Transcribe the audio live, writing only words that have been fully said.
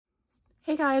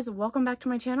Hey guys, welcome back to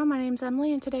my channel. My name's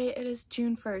Emily and today it is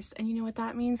June 1st, and you know what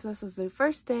that means. This is the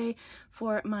first day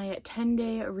for my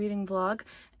 10-day reading vlog,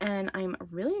 and I'm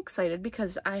really excited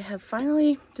because I have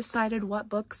finally decided what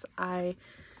books I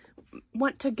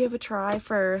want to give a try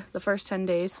for the first 10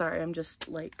 days. Sorry, I'm just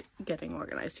like getting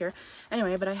organized here.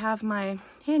 Anyway, but I have my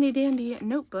handy dandy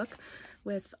notebook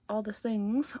with all the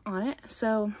things on it,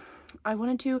 so I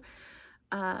wanted to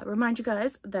remind you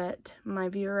guys that my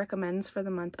viewer recommends for the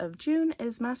month of June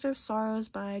is Master of Sorrows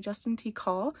by Justin T.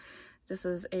 Call. This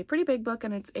is a pretty big book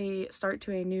and it's a start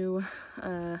to a new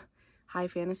high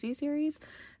fantasy series,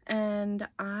 and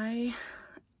I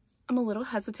am a little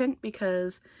hesitant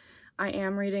because I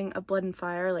am reading Of Blood and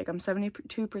Fire. Like, I'm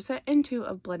 72% into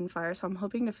Of Blood and Fire, so I'm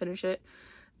hoping to finish it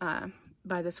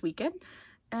by this weekend,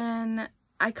 and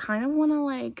I kind of want to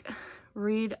like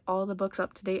read all the books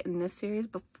up to date in this series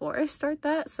before I start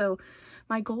that. So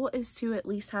my goal is to at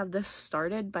least have this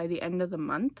started by the end of the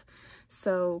month.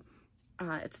 So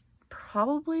it's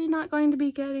probably not going to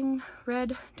be getting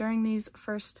read during these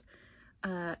first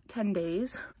 10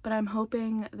 days, but I'm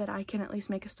hoping that I can at least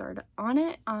make a start on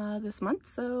it this month.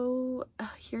 So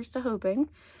here's to hoping.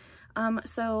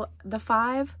 So the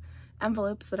 5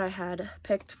 envelopes that I had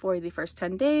picked for the first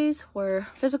 10 days were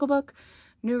physical book,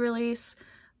 new release,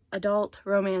 adult,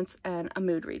 romance, and a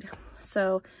mood read.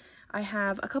 So I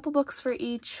have a couple books for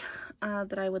each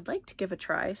that I would like to give a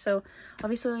try. So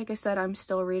obviously, like I said, I'm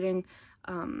still reading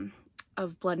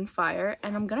Of Blood and Fire,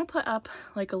 and I'm gonna put up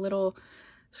like a little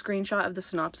screenshot of the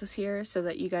synopsis here so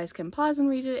that you guys can pause and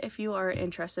read it if you are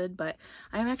interested. But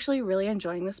I'm actually really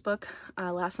enjoying this book.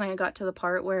 Last night I got to the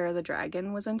part where the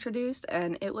dragon was introduced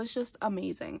and it was just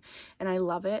amazing, and I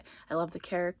love it. I love the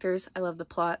characters, I love the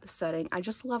plot, the setting, I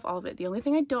just love all of it. The only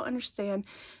thing I don't understand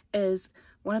is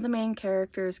one of the main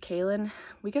characters, Kaylin,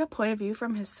 we get a point of view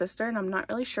from his sister, and I'm not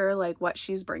really sure like what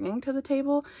she's bringing to the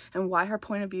table and why her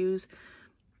point of views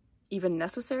even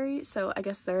necessary. So I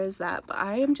guess there is that, but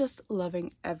I am just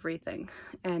loving everything,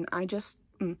 and I just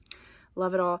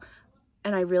love it all,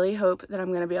 and I really hope that I'm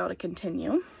going to be able to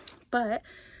continue. But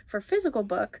for physical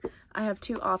book, I have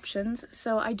 2 options.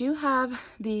 So I do have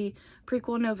the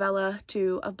prequel novella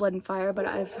to Of Blood and Fire, but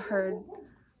I've heard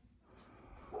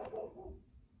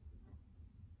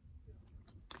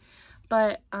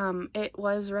it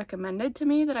was recommended to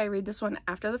me that I read this one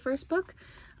after the first book.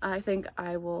 I think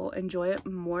I will enjoy it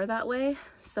more that way.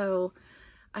 So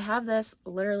I have this,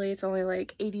 literally it's only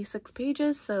like 86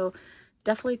 pages, so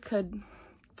definitely could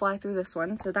fly through this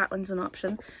one. So that one's an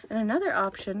option. And another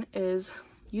option is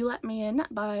You Let Me In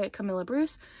by Camilla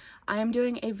Bruce. I am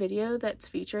doing a video that's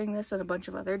featuring this and a bunch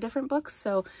of other different books,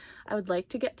 so I would like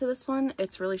to get to this one.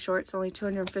 It's really short, it's only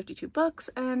 252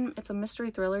 books, and it's a mystery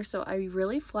thriller, so I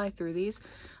really fly through these.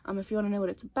 If you want to know what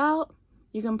it's about,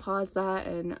 you can pause that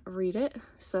and read it.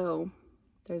 So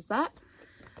there's that.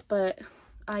 But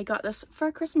I got this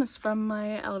for Christmas from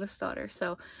my eldest daughter,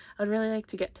 so I would really like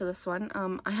to get to this one.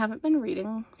 I haven't been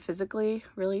reading physically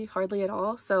really hardly at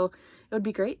all, so it would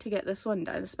be great to get this one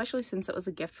done, especially since it was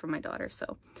a gift from my daughter.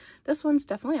 So this one's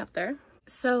definitely up there.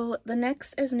 So the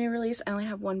next is new release. I only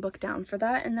have 1 book down for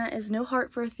that, and that is No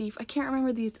Heart for a Thief. I can't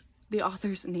remember the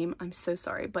author's name, I'm so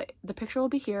sorry, but the picture will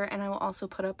be here, and I will also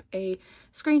put up a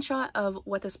screenshot of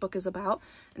what this book is about.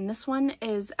 And this one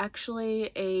is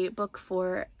actually a book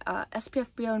for SPF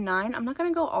BO9. I'm not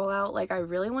gonna go all out like I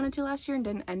really wanted to last year and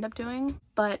didn't end up doing,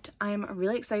 but I'm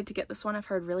really excited to get this one. I've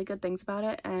heard really good things about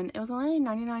it, and it was only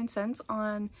 99 cents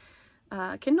on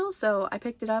Kindle, so I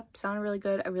picked it up. Sounded really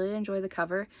good. I really enjoy the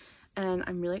cover, and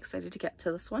I'm really excited to get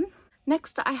to this one.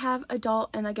 Next, I have adult,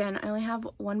 and again, I only have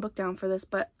 1 book down for this,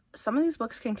 but some of these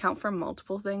books can count for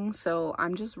multiple things, so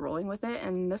I'm just rolling with it.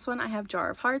 And this one I have Jar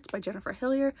of Hearts by Jennifer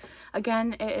Hillier.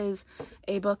 Again, it is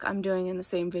a book I'm doing in the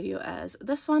same video as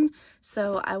this one,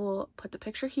 so I will put the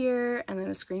picture here and then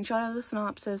a screenshot of the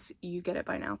synopsis. You get it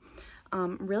by now.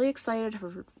 Really excited.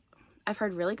 I've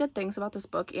heard really good things about this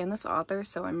book and this author,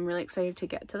 so I'm really excited to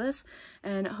get to this,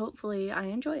 and hopefully I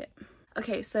enjoy it.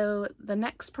 Okay, so the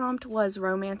next prompt was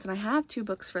romance, and I have 2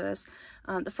 books for this.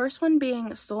 The first one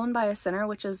being Stolen by a Sinner,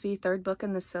 which is the 3rd book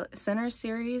in the Sinners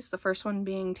series. The first one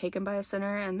being Taken by a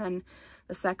Sinner, and then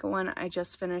the second one I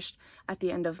just finished at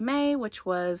the end of May, which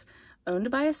was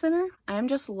Owned by a Sinner. I am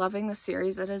just loving the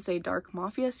series. It is a dark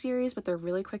mafia series, but they're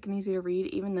really quick and easy to read,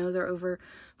 even though they're over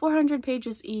 400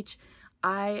 pages each.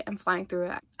 I am flying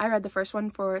through it. I read the first one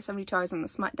for 72 Hours in the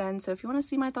Smut Den, so if you want to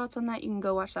see my thoughts on that, you can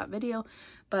go watch that video.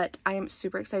 But I am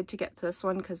super excited to get to this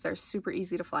one because they're super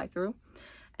easy to fly through.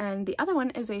 And the other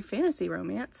one is a fantasy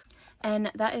romance,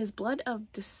 and that is Blood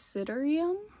of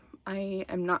Desiderium. I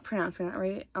am not pronouncing that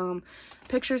right.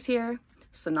 Pictures here.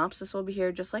 synopsis will be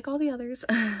here just like all the others.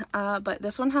 But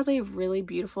this one has a really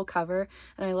beautiful cover,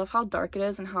 and I love how dark it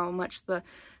is and how much the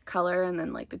color and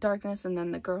then like the darkness and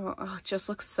then the girl, oh, it just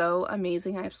looks so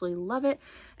amazing. I absolutely love it,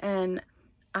 and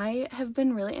I have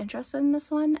been really interested in this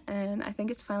one, and I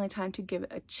think it's finally time to give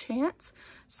it a chance.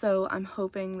 So I'm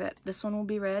hoping that this one will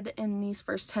be read in these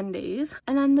first 10 days.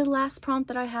 And then the last prompt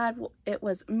that I had, it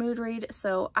was mood read.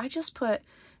 So I just put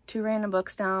 2 random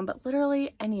books down, but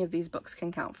literally any of these books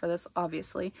can count for this,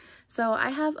 obviously. So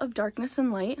I have Of Darkness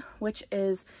and Light, which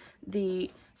is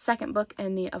the second book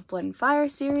in the Of Blood and Fire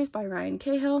series by Ryan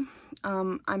Cahill.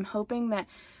 I'm hoping that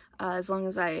as long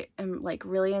as I am like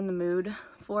really in the mood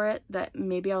for it, that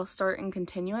maybe I'll start and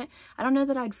continue it. I don't know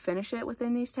that I'd finish it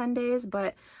within these 10 days,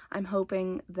 but I'm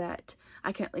hoping that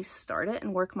I can at least start it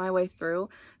and work my way through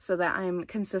so that I'm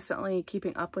consistently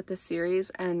keeping up with this series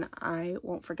and I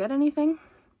won't forget anything.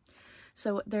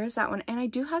 So there's that one, and I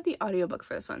do have the audiobook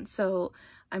for this one, so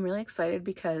I'm really excited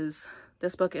because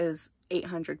this book is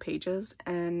 800 pages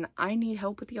and I need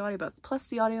help with the audiobook. Plus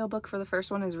the audiobook for the first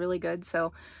one is really good,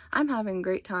 so I'm having a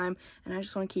great time and I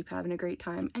just want to keep having a great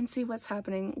time and see what's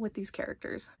happening with these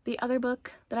characters. The other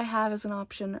book that I have as an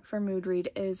option for mood read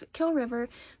is Kill River.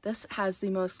 This has the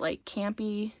most like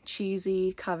campy,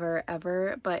 cheesy cover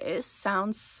ever, but it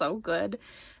sounds so good.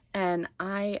 And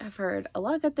I have heard a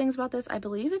lot of good things about this. I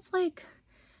believe it's like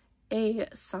a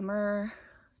summer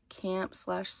camp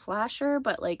slash slasher,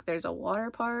 but like there's a water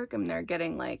park and they're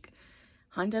getting like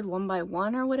hunted one by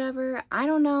one or whatever. I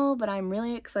don't know, but I'm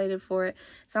really excited for it.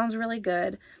 Sounds really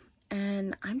good.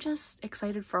 And I'm just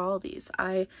excited for all of these.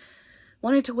 I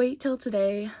wanted to wait till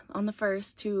today on the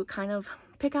 1st to kind of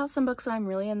pick out some books that I'm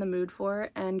really in the mood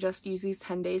for and just use these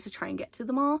 10 days to try and get to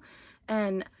them all.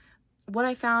 And what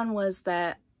I found was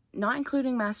that, not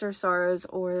including Master of Sorrows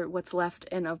or what's left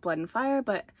in Of Blood and Fire,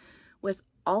 but with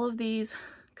all of these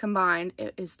combined,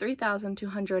 it is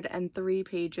 3,203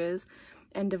 pages,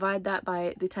 and divide that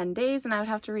by the 10 days and I would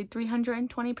have to read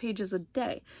 320 pages a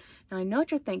day. Now I know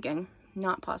what you're thinking,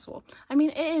 not possible. I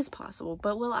mean, it is possible,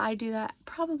 but will I do that?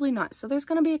 Probably not. So there's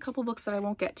going to be a couple books that I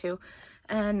won't get to,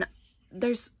 and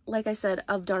there's, like I said,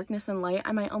 Of Darkness and Light,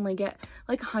 I might only get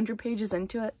like 100 pages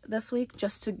into it this week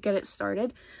just to get it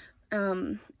started.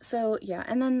 So yeah,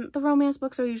 and then the romance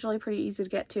books are usually pretty easy to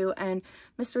get to, and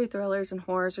mystery thrillers and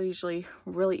horrors are usually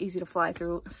really easy to fly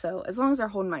through, so as long as they're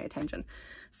holding my attention.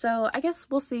 So I guess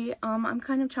we'll see. I'm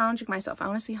kind of challenging myself. I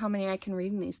want to see how many I can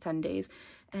read in these 10 days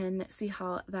and see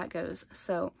how that goes.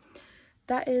 So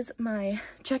that is my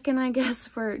check-in, I guess,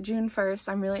 for June 1st.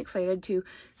 I'm really excited to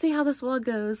see how this vlog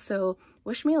goes, so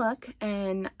wish me luck,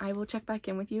 and I will check back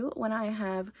in with you when I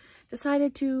have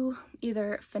decided to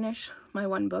either finish my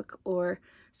one book or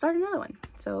start another one.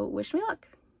 So wish me luck.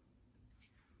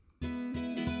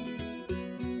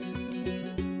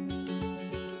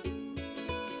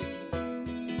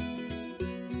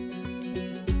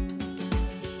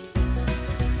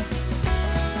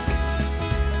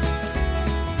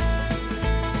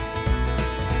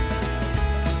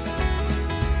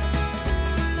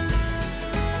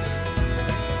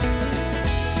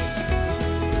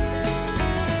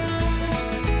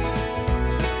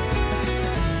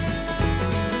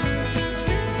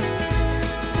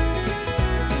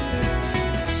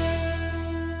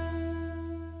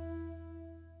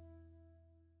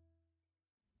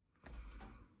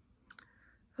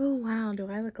 Oh wow, do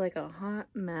I look like a hot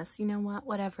mess? You know what,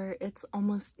 whatever. It's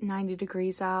almost 90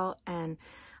 degrees out and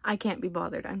I can't be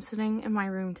bothered. I'm sitting in my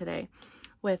room today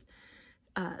with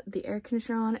the air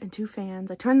conditioner on and 2 fans.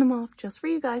 I turned them off just for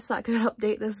you guys so I could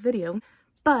update this video.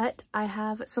 But I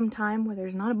have some time where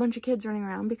there's not a bunch of kids running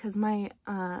around because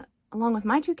along with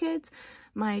my 2 kids,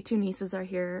 my 2 nieces are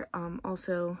here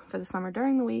also for the summer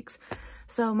during the weeks.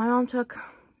 So my mom took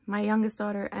my youngest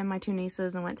daughter and my 2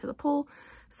 nieces and went to the pool.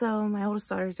 So my oldest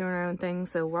daughter's doing her own thing,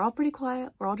 so we're all pretty quiet,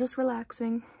 we're all just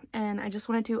relaxing, and I just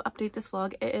wanted to update this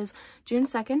vlog. It is June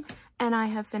 2nd, and I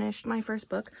have finished my first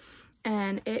book,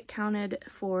 and it counted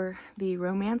for the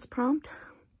romance prompt.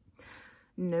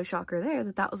 No shocker there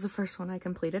that was the first one I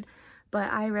completed. But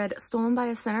I read Stolen by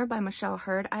a Sinner by Michelle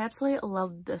Hurd. I absolutely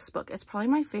loved this book. It's probably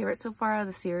my favorite so far out of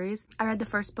the series. I read the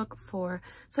first book for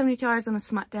 72 Hours in a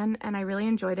Smut Den, and I really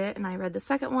enjoyed it. And I read the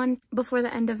second one before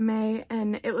the end of May,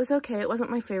 and it was okay. It wasn't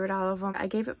my favorite out of them. I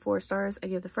gave it 4 stars. I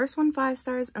gave the first one 5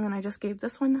 stars, and then I just gave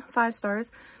this one 5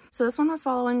 stars. So this one we're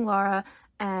following Laura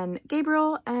and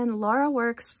Gabriel, and Laura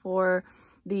works for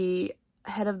the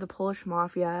head of the Polish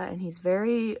mafia, and he's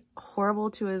very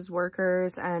horrible to his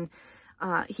workers, and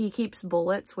he keeps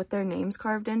bullets with their names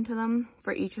carved into them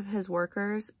for each of his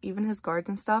workers, even his guards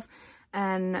and stuff.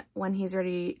 and when he's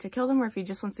ready to kill them or if he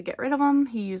just wants to get rid of them,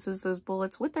 he uses those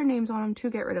bullets with their names on them to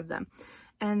get rid of them.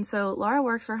 And so Laura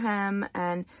works for him,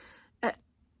 and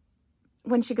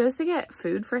when she goes to get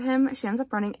food for him, she ends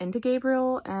up running into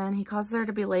Gabriel, and he causes her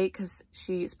to be late because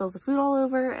she spills the food all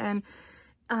over, and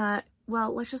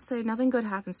well, let's just say nothing good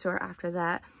happens to her after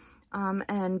that.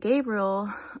 And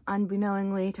Gabriel,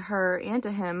 unbeknowingly to her and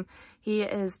to him, he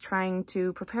is trying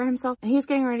to prepare himself, and he's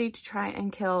getting ready to try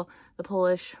and kill the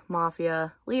Polish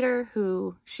mafia leader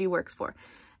who she works for.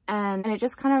 And it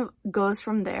just kind of goes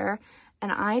from there.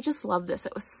 And I just love this.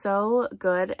 It was so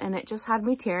good, and it just had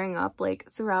me tearing up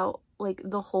like throughout like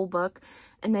the whole book.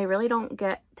 And they really don't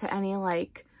get to any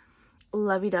like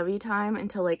lovey-dovey time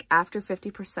until like after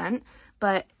 50%,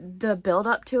 but the build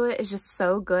up to it is just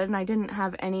so good, and I didn't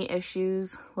have any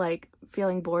issues like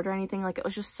feeling bored or anything. Like, it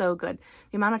was just so good.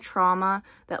 The amount of trauma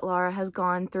that Laura has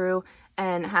gone through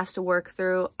and has to work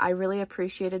through, I really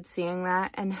appreciated seeing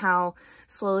that, and how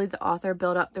slowly the author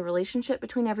built up the relationship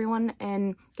between everyone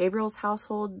in Gabriel's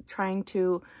household, trying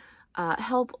to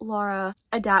help Laura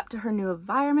adapt to her new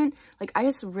environment. Like, I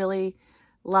just really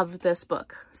loved this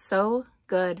book. So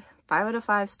good. 5 out of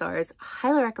 5 stars.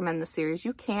 Highly recommend the series.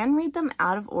 You can read them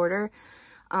out of order.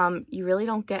 You really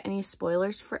don't get any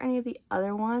spoilers for any of the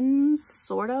other ones,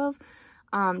 sort of.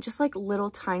 Just like little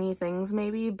tiny things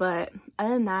maybe, but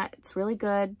other than that, it's really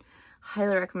good.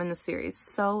 Highly recommend the series.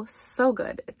 So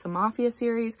good. It's a mafia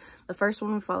series. The first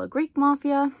one we follow Greek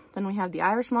mafia, then we have the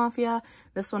Irish mafia.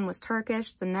 This one was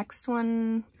Turkish. The next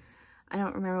one, I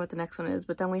don't remember what the next one is,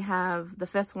 but then we have the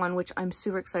 5th one, which I'm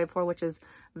super excited for, which is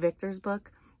Victor's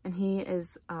book. And he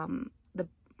is the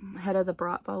head of the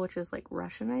Bratva, which is like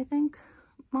Russian, I think,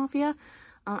 mafia.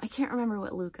 I can't remember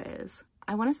what Luca is.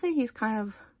 I want to say he's kind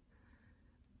of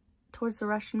towards the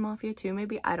Russian mafia too,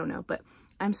 maybe. I don't know, but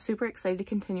I'm super excited to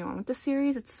continue on with the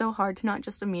series. It's so hard to not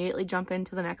just immediately jump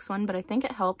into the next one, but I think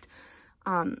it helped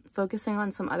focusing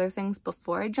on some other things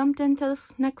before I jumped into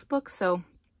this next book. So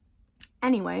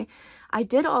anyway, I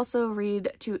did also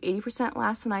read to 80%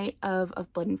 last night of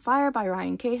Blood and Fire by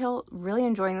Ryan Cahill. Really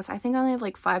enjoying this. I think I only have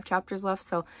like 5 chapters left,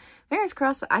 so fingers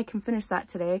crossed that I can finish that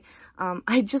today.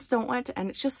 I just don't want it to end.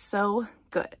 It's just so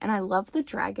good. And I love the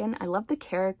dragon. I love the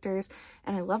characters,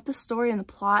 and I love the story and the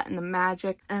plot and the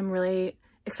magic. And I'm really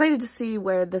excited to see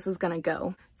where this is gonna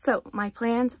go. So my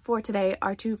plans for today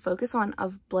are to focus on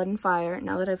Of Blood and Fire.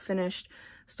 Now that I've finished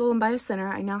Stolen by a Sinner,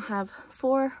 I now have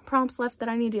 4 prompts left that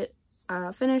I need to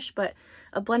finish, but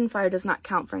Of Blood and Fire does not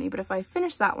count for any. But if I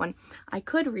finish that one, I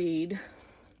could read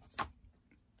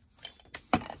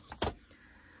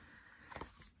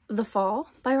The Fall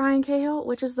by Ryan Cahill,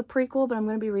 which is the prequel, but I'm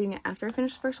going to be reading it after I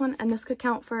finish the first one, and this could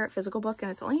count for a physical book,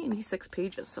 and it's only 86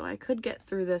 pages, so I could get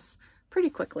through this pretty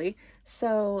quickly.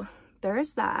 So there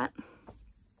is that.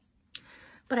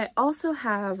 But I also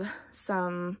have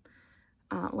some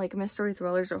like mystery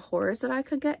thrillers or horrors that I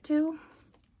could get to.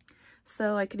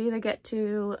 So I could either get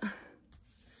to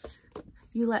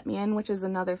You Let Me In, which is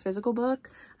another physical book.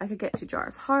 I could get to Jar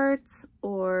of Hearts,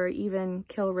 or even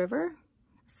Kill River.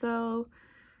 So,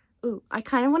 ooh, I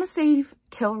kind of want to save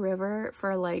Kill River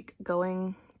for like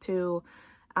going to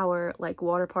our like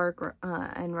water park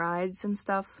and rides and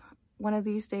stuff one of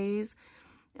these days.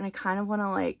 And I kind of want to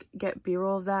like get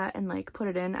B-roll of that and like put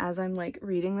it in as I'm like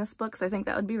reading this book, so I think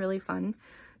that would be really fun.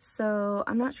 So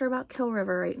I'm not sure about Kill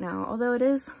River right now, although it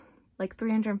is like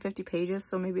 350 pages,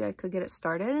 so maybe I could get it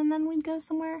started and then we'd go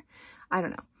somewhere. I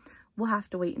don't know. We'll have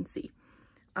to wait and see.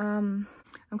 I'm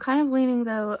kind of leaning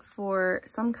though for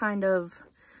some kind of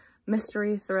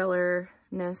mystery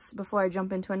thriller-ness before I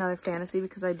jump into another fantasy,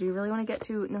 because I do really want to get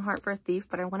to No Heart for a Thief,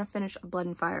 but I want to finish Blood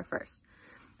and Fire first.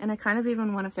 And I kind of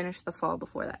even want to finish The Fall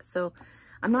before that. So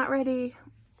I'm not ready.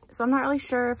 So I'm not really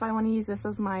sure if I want to use this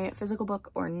as my physical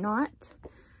book or not.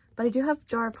 But I do have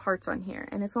Jar of Hearts on here,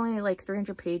 and it's only like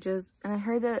 300 pages, and I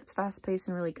heard that it's fast-paced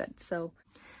and really good. So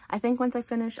I think once I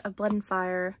finish Of Blood and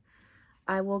Fire,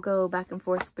 I will go back and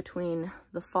forth between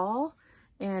The Fall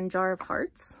and Jar of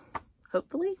Hearts,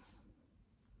 hopefully.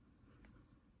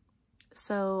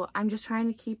 So I'm just trying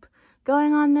to keep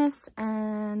going on this,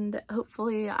 and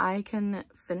hopefully I can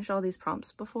finish all these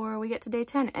prompts before we get to day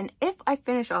 10. And if I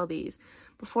finish all these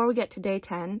before we get to day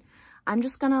 10, I'm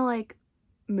just gonna like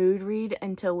mood read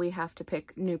until we have to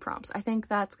pick new prompts. I think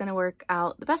that's going to work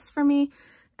out the best for me,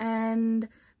 and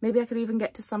maybe I could even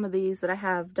get to some of these that I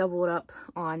have doubled up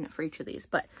on for each of these.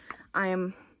 But I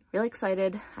am really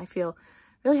excited. I feel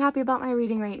really happy about my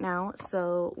reading right now,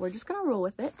 so we're just going to roll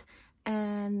with it.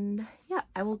 And yeah,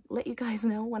 I will let you guys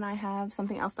know when I have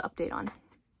something else to update on.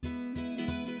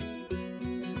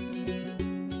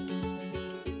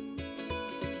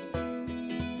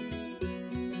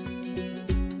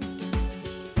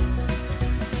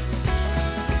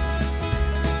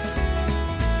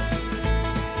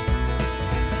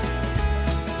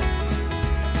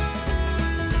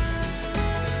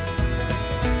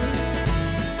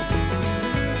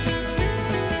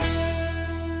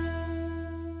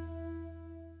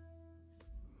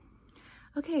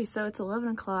 okay, so it's 11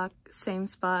 o'clock, same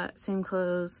spot, same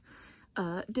clothes,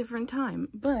 different time.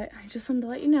 But I just wanted to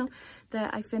let you know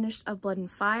that I finished Of Blood and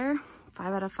Fire,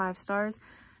 5 out of 5 stars.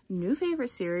 New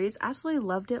favorite series, absolutely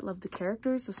loved it, loved the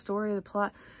characters, the story, the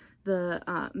plot, the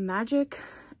magic,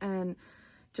 and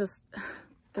just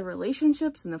the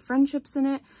relationships and the friendships in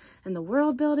it, and the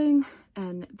world building,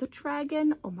 and the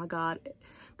dragon. Oh my god,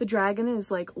 the dragon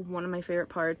is like one of my favorite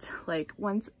parts. Like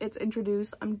once it's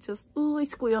introduced, I'm just, ooh, I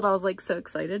squealed. I was like so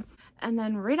excited. And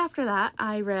then right after that,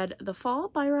 I read The Fall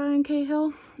by Ryan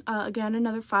Cahill. Again,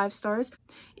 another 5 stars.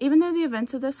 Even though the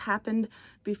events of this happened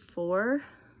before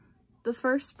the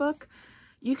first book,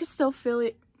 you could still feel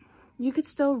it. You could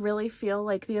still really feel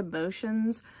like the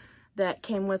emotions that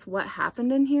came with what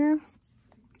happened in here.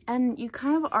 And you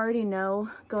kind of already know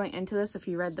going into this, if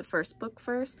you read the first book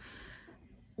first,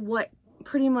 what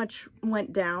pretty much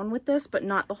went down with this, but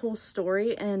not the whole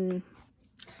story and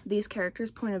these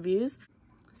characters' point of views.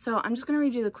 So I'm just going to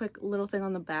read you the quick little thing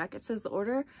on the back. It says, the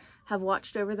Order have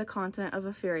watched over the continent of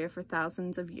Etheria for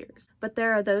thousands of years. But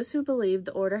there are those who believe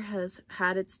the Order has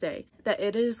had its day, that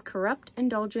it is corrupt,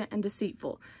 indulgent, and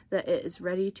deceitful, that it is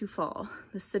ready to fall.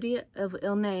 The city of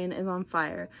Ilnain is on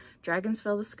fire. Dragons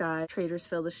fill the sky. Traitors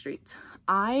fill the streets.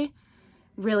 I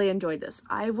really enjoyed this.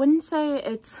 I wouldn't say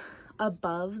it's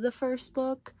above the first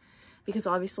book, because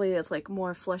obviously it's like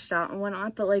more fleshed out and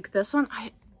whatnot, but like this one,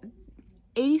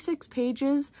 86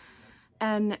 pages,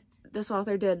 and this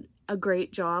author did a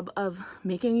great job of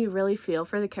making you really feel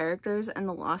for the characters and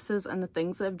the losses and the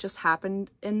things that have just happened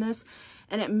in this.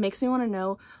 And it makes me want to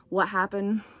know what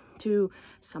happened to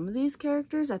some of these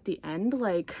characters at the end.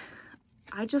 Like,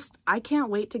 I can't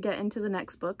wait to get into the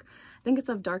next book. I think it's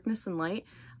Of Darkness and Light.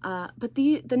 But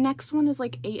the next one is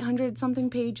like 800 something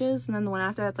pages, and then the one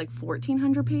after that's like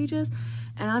 1400 pages.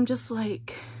 And I'm just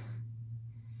like,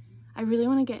 I really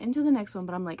want to get into the next one,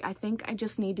 but I'm like, I think I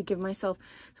just need to give myself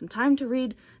some time to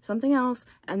read something else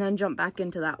and then jump back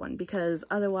into that one, because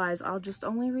otherwise I'll just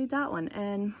only read that one.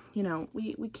 And, you know,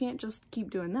 we can't just keep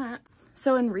doing that.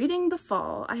 So in reading The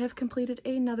Fall, I have completed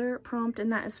another prompt,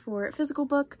 and that is for a physical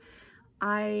book.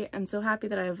 I am so happy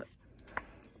that there's a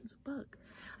bug.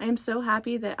 I am so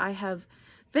happy that I have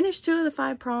finished 2 of the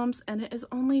 5 prompts, and it is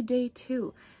only day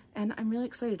 2, and I'm really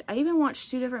excited. I even watched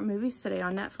 2 different movies today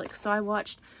on Netflix. So I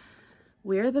watched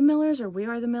We Are the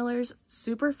Millers,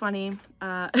 super funny.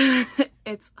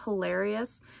 It's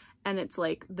hilarious, and it's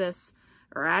like this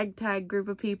ragtag group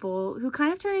of people who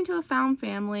kind of turn into a found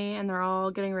family, and they're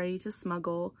all getting ready to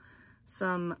smuggle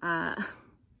some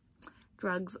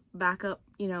drugs back up,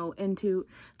 you know, into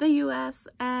the US,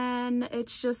 and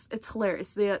it's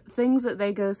hilarious. The things that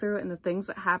they go through and the things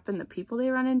that happen, the people they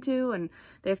run into, and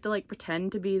they have to like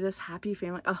pretend to be this happy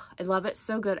family. Oh, I love it.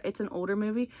 So good. It's an older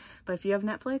movie, but if you have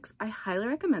Netflix, I highly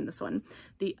recommend this one.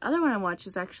 The other one I watched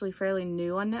is actually fairly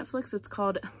new on Netflix. It's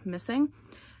called Missing,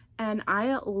 and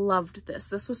I loved this.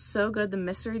 This was so good. The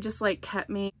mystery just like kept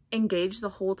me engaged the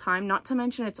whole time. Not to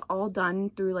mention it's all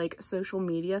done through like social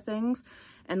media things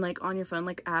and like on your phone,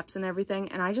 like apps and everything.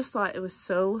 And I just thought it was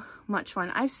so much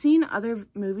fun. I've seen other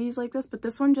movies like this, but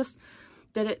this one just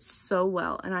did it so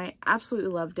well, and I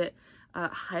absolutely loved it.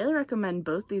 Highly recommend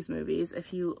both these movies.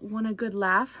 If you want a good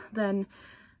laugh, then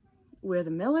We're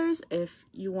the Millers. If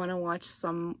you want to watch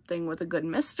something with a good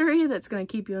mystery that's going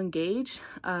to keep you engaged,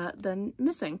 then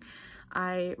Missing.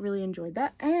 I really enjoyed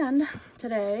that. And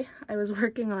today I was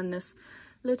working on this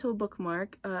little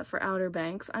bookmark for Outer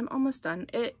Banks. I'm almost done.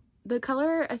 The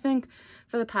color, I think,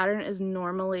 for the pattern is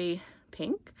normally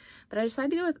pink, but I decided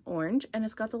to go with orange, and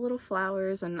it's got the little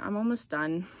flowers, and I'm almost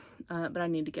done, but I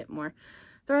need to get more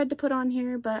thread to put on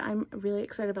here, but I'm really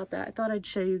excited about that. I thought I'd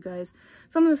show you guys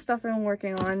some of the stuff I'm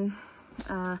working on.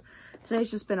 Today's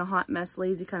just been a hot mess,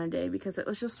 lazy kind of day, because it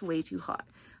was just way too hot.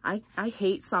 I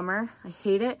hate summer. I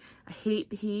hate it. I hate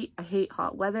the heat. I hate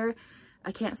hot weather.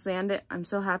 I can't stand it. I'm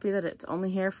so happy that it's only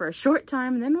here for a short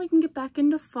time, and then we can get back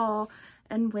into fall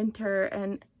and winter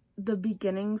and the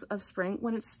beginnings of spring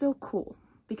when it's still cool,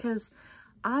 because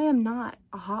I am not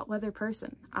a hot weather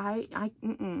person.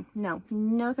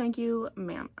 No, thank you,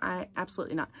 ma'am. I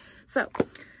absolutely not. So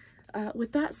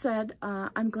with that said,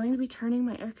 I'm going to be turning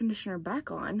my air conditioner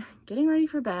back on, getting ready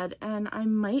for bed, and I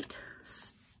might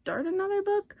start another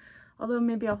book, although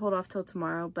maybe I'll hold off till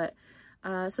tomorrow. But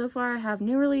so far I have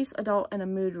new release, adult, and a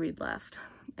mood read left.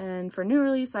 And for new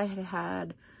release, I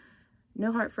had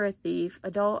No Heart for a Thief.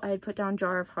 Adult, I had put down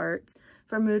Jar of Hearts.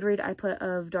 For mood read, I put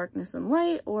Of Darkness and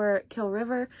Light or Kill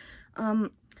River.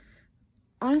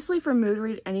 Honestly, for mood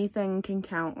read, anything can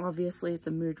count. Obviously, it's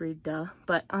a mood read, duh.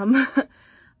 But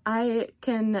I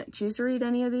can choose to read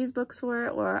any of these books for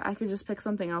it, or I could just pick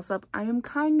something else up. I am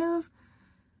kind of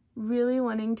really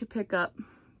wanting to pick up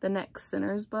the next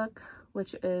Sinners book,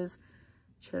 which is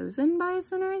Chosen by a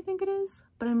Sinner, I think it is.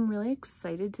 But I'm really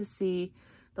excited to see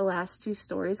the last two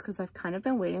stories because I've kind of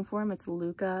been waiting for him. It's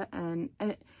Luca and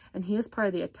he is part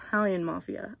of the Italian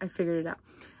mafia. I figured it out.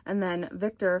 And then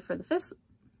Victor for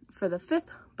the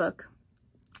fifth book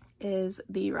is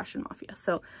the Russian mafia.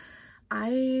 So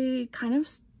I kind of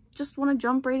just want to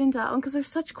jump right into that one because they're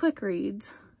such quick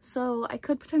reads. So I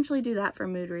could potentially do that for a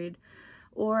mood read,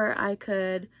 or I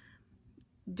could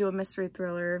do a mystery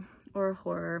thriller or a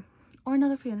horror or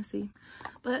another fantasy.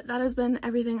 But that has been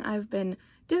everything I've been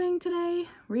doing today: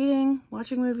 reading,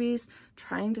 watching movies,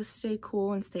 trying to stay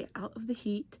cool and stay out of the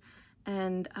heat,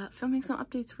 and filming some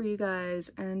updates for you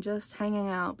guys, and just hanging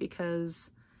out because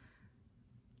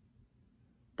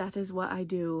that is what I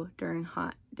do during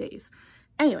hot days.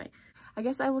 Anyway, I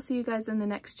guess I will see you guys in the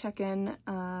next check-in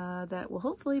that will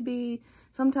hopefully be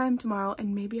sometime tomorrow,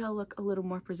 and maybe I'll look a little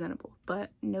more presentable,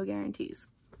 but no guarantees.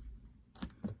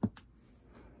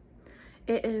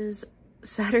 It is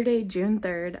Saturday, June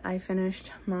 3rd. I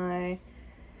finished my,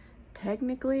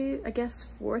 technically, I guess,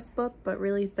 fourth book, but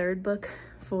really third book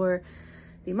for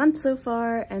the month so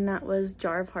far, and that was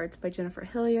Jar of Hearts by Jennifer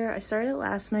Hillier. I started it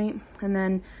last night, and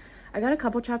then I got a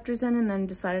couple chapters in and then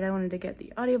decided I wanted to get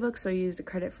the audiobook, so I used a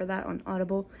credit for that on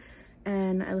Audible,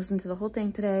 and I listened to the whole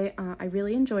thing today. I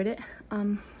really enjoyed it.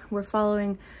 We're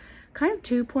following kind of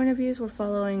two point of views. We're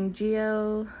following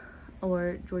Gio,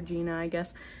 or Georgina, I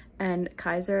guess, and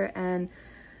Kaiser, and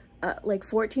like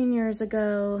 14 years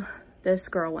ago, this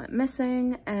girl went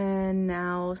missing, and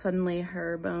now suddenly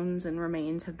her bones and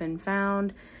remains have been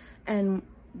found, and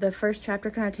the first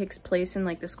chapter kind of takes place in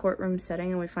like this courtroom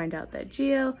setting, and we find out that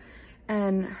Gio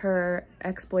and her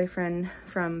ex-boyfriend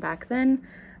from back then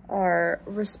are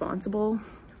responsible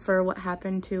for what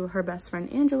happened to her best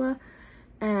friend Angela,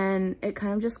 and it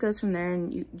kind of just goes from there.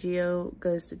 And Gio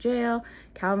goes to jail,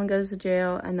 Calvin goes to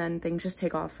jail, and then things just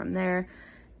take off from there,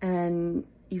 and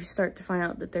you start to find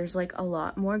out that there's like a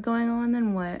lot more going on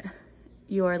than what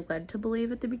you are led to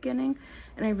believe at the beginning,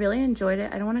 and I really enjoyed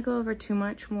it. I don't want to go over too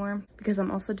much more because I'm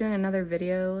also doing another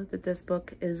video that this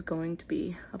book is going to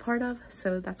be a part of,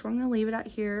 so that's where I'm going to leave it at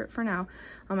here for now.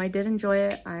 I did enjoy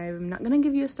it. I'm not going to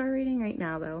give you a star rating right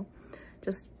now though.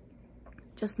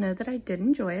 Just know that I did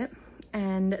enjoy it,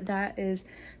 and that is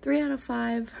 3 out of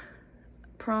 5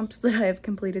 prompts that I have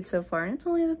completed so far, and it's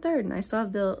only the 3rd, and I still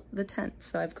have the 10th,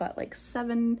 so I've got like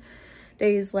 7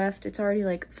 days left. It's already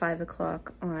like 5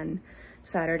 o'clock on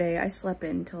Saturday. I slept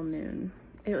in till noon.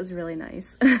 It was really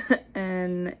nice.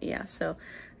 And yeah, so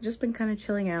I've just been kind of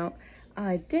chilling out.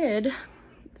 I did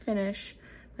finish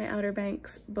my Outer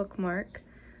Banks bookmark.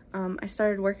 I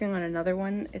started working on another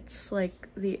one. It's like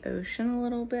the ocean a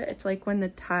little bit. It's like when the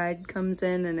tide comes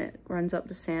in and it runs up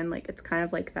the sand, like it's kind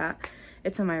of like that.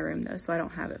 It's in my room though, so I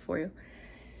don't have it for you.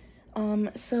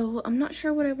 So I'm not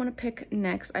sure what I want to pick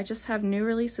next. I just have new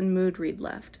release and mood read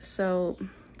left. So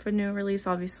for new release,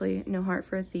 obviously, No Heart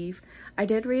for a Thief. I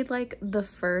did read like the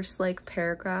first like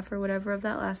paragraph or whatever of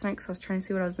that last night because I was trying to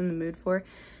see what I was in the mood for,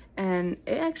 and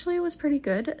it actually was pretty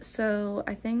good. So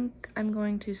I think I'm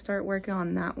going to start working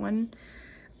on that one.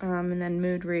 And then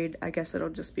mood read, I guess it'll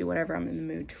just be whatever I'm in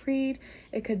the mood to read.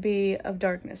 It could be Of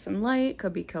Darkness and Light,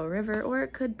 could be Kill River, or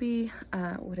it could be,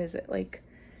 what is it, like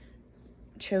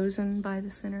Chosen by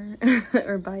the Sinner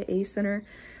or by a Sinner.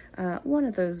 One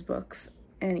of those books.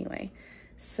 Anyway,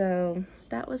 so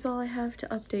that was all I have to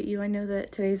update you. I know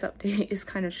that today's update is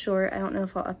kind of short. I don't know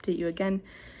if I'll update you again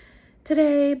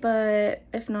today, but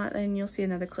if not, then you'll see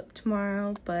another clip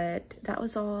tomorrow. But that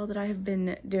was all that I have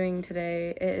been doing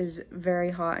today. It is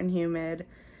very hot and humid,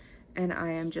 and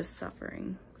I am just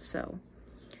suffering. So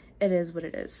it is what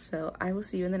it is. So I will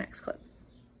see you in the next clip.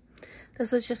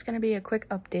 This is just going to be a quick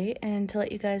update and to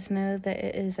let you guys know that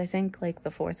it is, I think, like the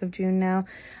 4th of June now.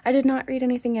 I did not read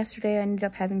anything yesterday. I ended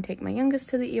up having to take my youngest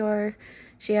to the ER.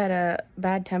 She had a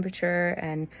bad temperature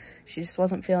and she just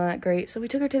wasn't feeling that great. So we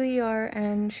took her to the ER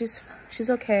and she's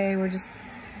okay. We're just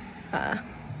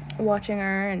watching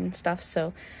her and stuff.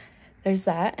 So there's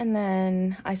that. And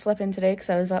then I slept in today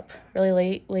because I was up really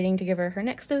late waiting to give her her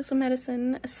next dose of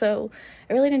medicine. So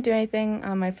I really didn't do anything.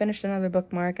 I finished another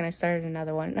bookmark and I started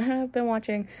another one. I've been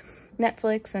watching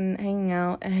Netflix and hanging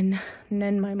out. And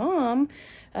then my mom,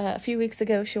 a few weeks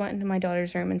ago, she went into my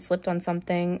daughter's room and slipped on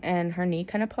something and her knee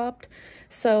kind of popped.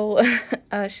 So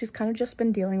she's kind of just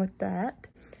been dealing with that.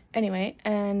 Anyway,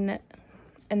 and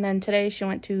then today she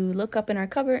went to look up in our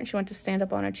cupboard and she went to stand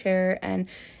up on a chair and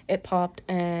it popped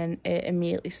and it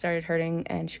immediately started hurting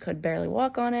and she could barely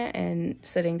walk on it, and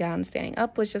sitting down and standing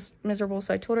up was just miserable.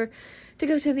 So I told her to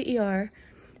go to the ER.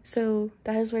 So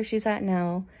that is where she's at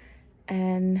now.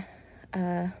 and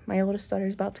my oldest daughter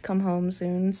is about to come home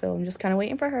soon, so I'm just kind of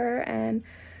waiting for her, and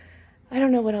I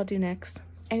don't know what I'll do next.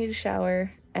 I need a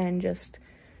shower and just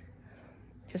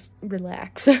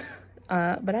relax.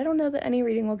 But I don't know that any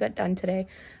reading will get done today.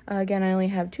 Again, I only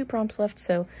have 2 prompts left,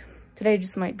 so today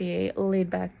just might be a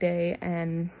laid-back day,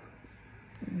 and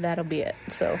that'll be it.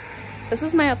 So this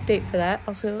is my update for that.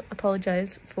 Also,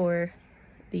 apologize for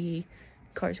the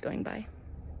cars going by.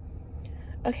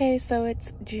 Okay, so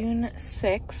it's June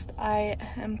 6th. I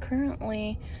am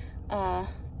currently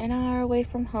an hour away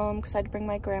from home because I had to bring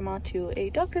my grandma to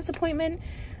a doctor's appointment.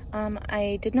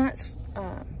 I did not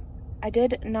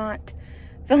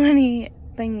film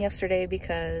anything yesterday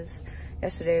because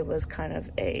yesterday was kind of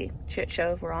a shit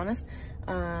show, if we're honest.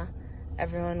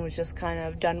 Everyone was just kind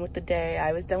of done with the day.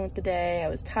 I was done with the day. I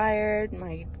was tired.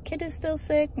 My kid is still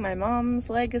sick. My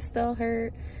mom's leg is still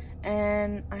hurt.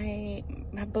 And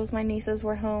both my nieces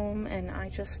were home, and I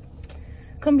just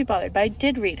couldn't be bothered. But I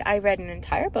did read. I read an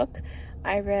entire book.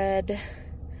 I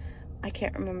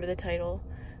can't remember the title.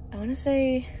 I want to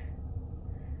say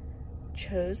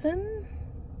Chosen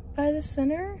by the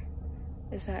Sinner.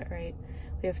 Is that right?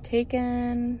 We have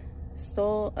Taken,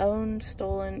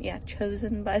 Stolen, yeah,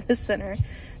 Chosen by the Sinner.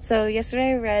 So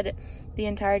yesterday I read the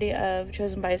entirety of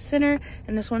Chosen by a Sinner,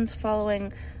 and this one's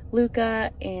following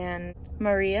Luca and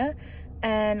Maria.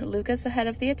 And Luca's the head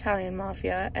of the Italian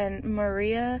mafia, and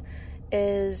Maria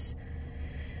is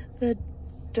the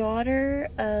daughter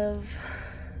of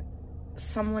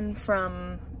someone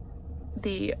from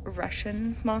the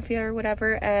Russian mafia or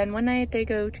whatever. And one night they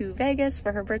go to Vegas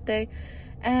for her birthday,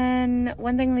 and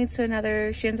one thing leads to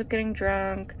another. She ends up getting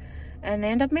drunk, and they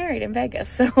end up married in Vegas.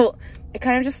 So it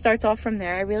kind of just starts off from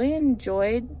there. I really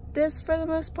enjoyed this for the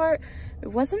most part. It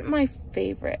wasn't my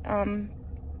favorite.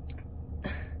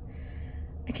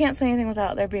 I can't say anything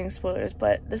without there being spoilers,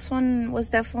 but this one was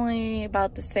definitely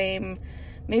about the same,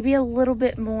 maybe a little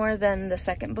bit more than the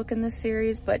second book in this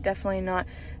series, but definitely not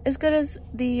as good as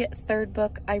the third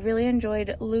book. I really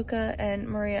enjoyed Luca and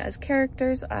Maria as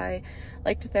characters. I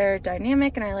liked their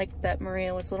dynamic, and I liked that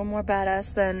Maria was a little more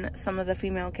badass than some of the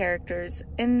female characters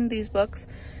in these books,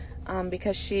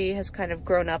 because she has kind of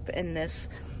grown up in this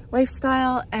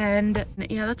lifestyle. And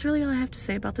yeah, that's really all I have to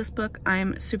say about this book.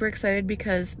 I'm super excited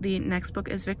because the next book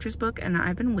is Victor's book, and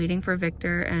I've been waiting for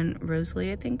Victor and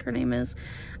Rosalie, I think her name is.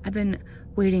 I've been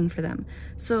waiting for them.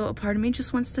 So a part of me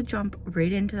just wants to jump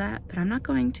right into that, but I'm not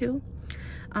going to.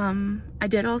 I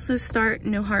did also start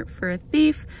No Heart for a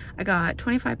Thief. I got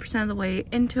 25% of the way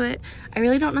into it. I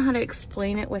really don't know how to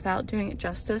explain it without doing it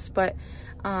justice, but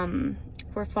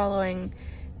we're following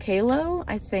Kalo,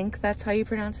 I think that's how you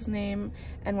pronounce his name,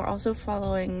 and we're also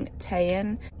following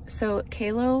Tayan. So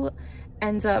Kalo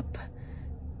ends up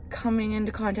coming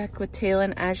into contact with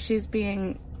Talon as she's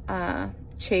being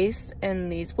chased in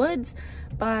these woods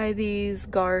by these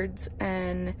guards,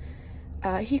 and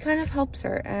he kind of helps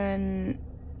her, and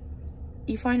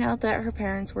you find out that her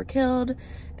parents were killed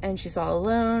and she's all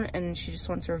alone and she just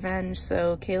wants revenge.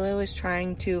 So Kalo is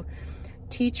trying to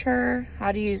teach her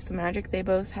how to use the magic they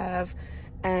both have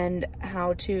and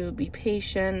how to be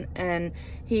patient, and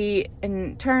he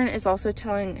in turn is also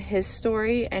telling his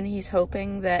story, and he's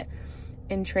hoping that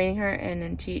in training her and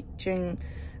in teaching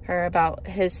her about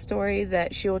his story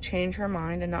that she will change her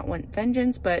mind and not want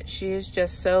vengeance. But she is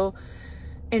just so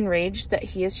enraged that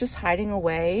he is just hiding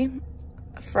away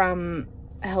from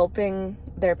helping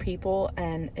their people,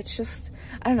 and it's just,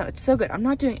 I don't know, it's so good. I'm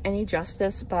not doing any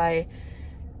justice by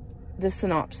the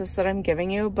synopsis that I'm giving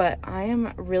you, but I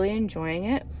am really enjoying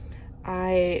it.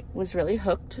 I was really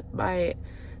hooked by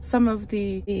some of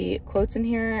the quotes in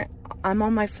here. I'm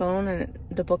on my phone and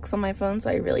the book's on my phone, so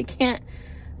I really can't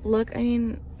look. I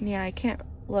mean, yeah, I can't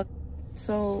look,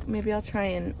 so maybe I'll try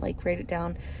and like write it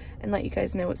down and let you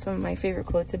guys know what some of my favorite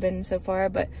quotes have been so far.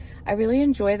 But I really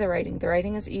enjoy the writing. The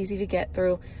writing is easy to get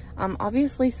through.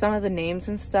 Obviously some of the names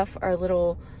and stuff are a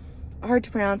little hard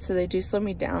to pronounce, so they do slow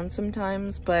me down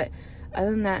sometimes, but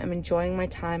other than that, I'm enjoying my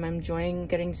time. I'm enjoying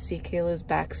getting to see Kalo's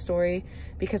backstory,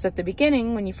 because at the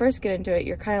beginning, when you first get into it,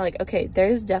 you're kind of like, okay,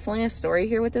 there's definitely a story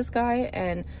here with this guy,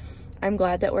 and I'm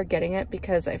glad that we're getting it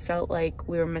because I felt like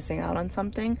we were missing out on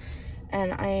something.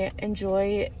 And I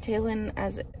enjoy Talon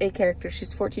as a character.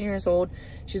 She's 14 years old.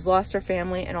 She's lost her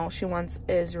family, and all she wants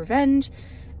is revenge.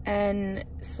 And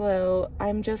so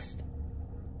I'm just,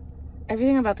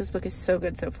 everything about this book is so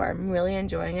good so far. I'm really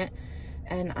enjoying it,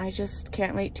 and I just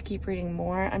can't wait to keep reading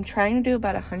more. I'm trying to do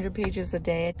about 100 pages a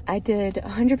day. I did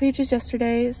 100 pages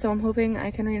yesterday, so I'm hoping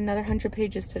I can read another 100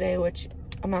 pages today, which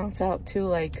amounts out to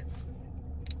like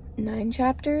 9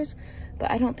 chapters. but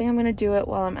I don't think I'm gonna do it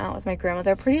while I'm out with my grandma.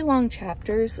 They're pretty long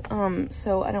chapters,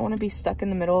 so I don't want to be stuck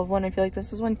in the middle of one. I feel like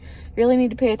this is one you really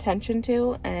need to pay attention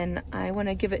to, and I want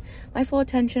to give it my full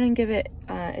attention and give it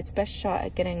its best shot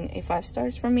at getting a 5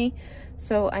 stars from me.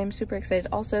 So I'm super excited.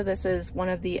 Also, this is one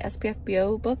of the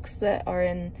SPFBO books that are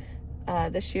in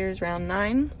this year's round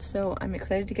 9, so I'm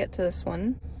excited to get to this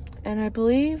one. And I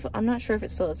believe, I'm not sure if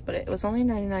it still is, but it was only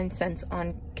 99 cents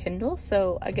on Kindle,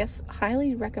 so I guess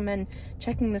highly recommend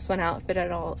checking this one out if it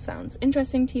at all sounds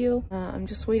interesting to you. I'm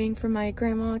just waiting for my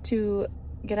grandma to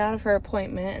get out of her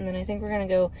appointment, and then I think we're gonna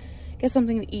go get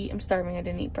something to eat. I'm starving, I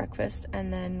didn't eat breakfast,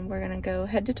 and then we're gonna go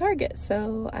head to Target.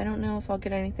 So I don't know if I'll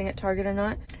get anything at Target or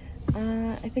not.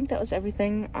 I think that was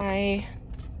everything. I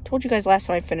told you guys last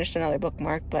time I finished another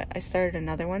bookmark, but I started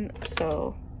another one,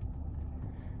 so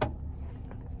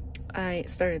I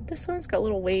started this one. It's got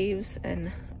little waves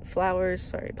and flowers.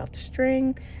 Sorry about the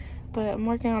string, but I'm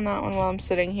working on that one while I'm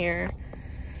sitting here.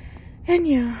 And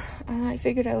yeah, I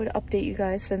figured I would update you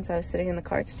guys since I was sitting in the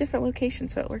car. It's a different location,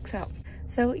 so it works out.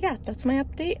 So yeah, that's my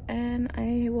update, and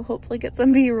I will hopefully get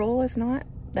some B-roll. If not,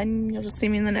 then you'll just see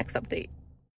me in the next update.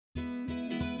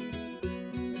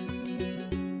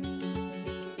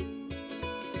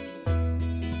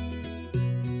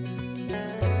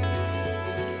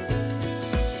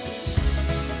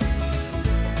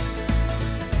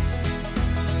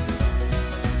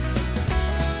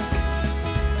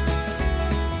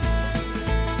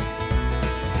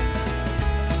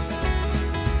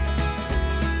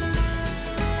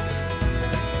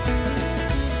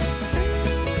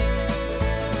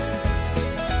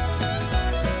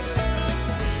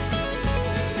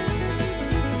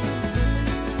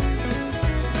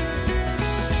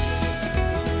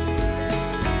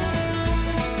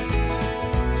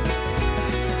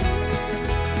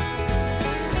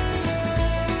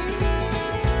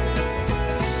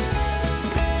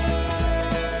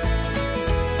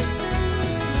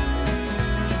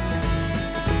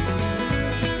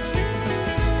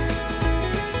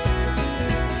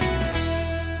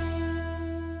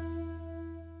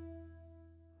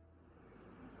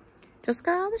 Just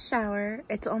got out of the shower.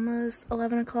 It's almost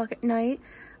 11 o'clock at night.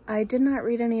 I did not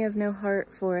read any of No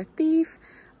Heart for a Thief,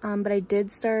 but I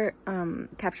did start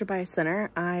Captured by a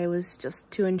Sinner. I was just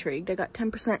too intrigued. I got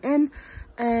 10% in,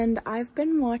 and I've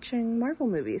been watching Marvel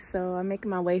movies, so I'm making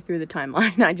my way through the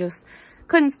timeline. I just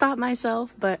couldn't stop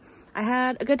myself, but I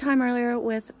had a good time earlier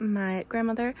with my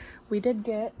grandmother. We did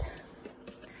get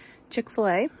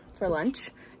Chick-fil-A for lunch.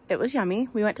 It was yummy.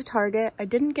 We went to Target. I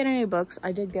didn't get any books.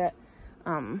 I did get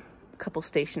couple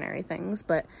stationery things,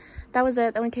 but that was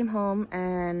it. Then we came home,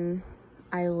 and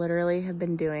I literally have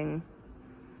been doing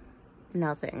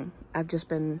nothing. I've just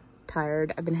been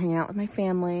tired. I've been hanging out with my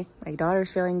family. My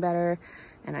daughter's feeling better,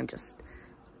 and I'm just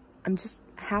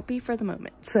happy for the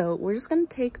moment. So we're just gonna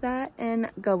take that and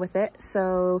go with it.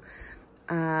 So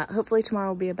hopefully tomorrow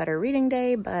will be a better reading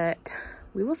day, but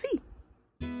we will see.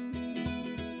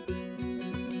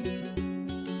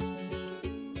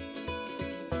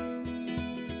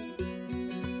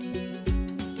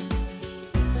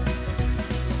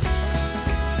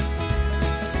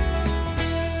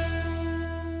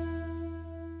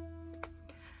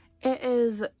 It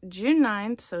is June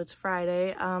 9th, so it's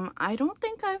Friday. I don't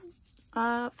think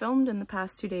I've filmed in the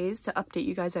past 2 days to update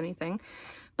you guys anything,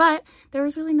 but there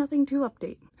was really nothing to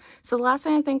update. So the last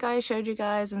thing I think I showed you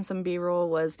guys in some B-roll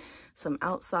was some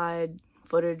outside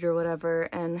footage or whatever,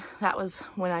 and that was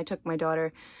when I took my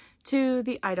daughter to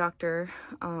the eye doctor,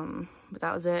 but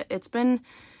that was it. It's been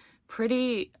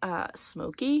pretty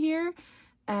smoky here,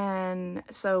 and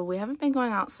so we haven't been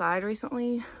going outside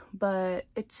recently, but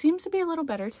it seems to be a little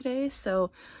better today, so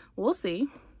we'll see.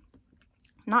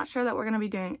 Not sure that we're going to be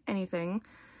doing anything.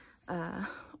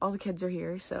 All the kids are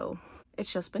here, so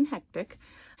it's just been hectic.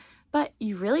 But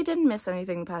you really didn't miss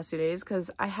anything the past 2 days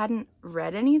because I hadn't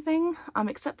read anything,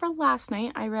 except for last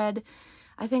night. I read,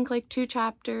 I think, like 2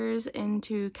 chapters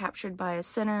into Captured by a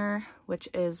Sinner, which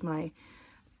is my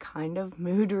kind of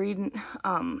mood read,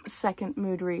 second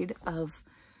mood read of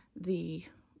the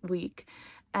week.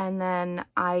 And then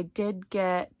I did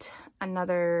get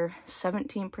another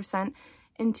 17%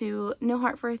 into No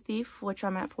Heart for a Thief, which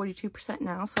I'm at 42%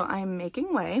 now, so I'm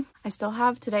making way. I still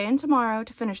have today and tomorrow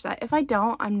to finish that. If I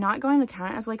don't, I'm not going to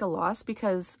count it as like a loss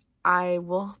because I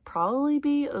will probably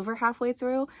be over halfway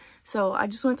through, so I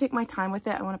just want to take my time with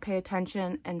it. I want to pay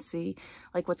attention and see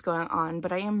like what's going on,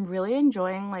 but I am really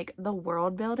enjoying like the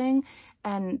world building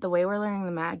and the way we're learning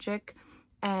the magic.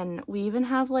 And we even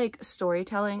have like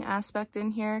storytelling aspect in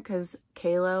here because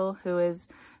Kalo, who is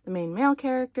the main male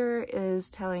character, is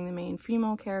telling the main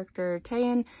female character,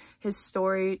 Tayan, his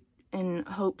story in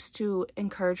hopes to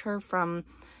encourage her from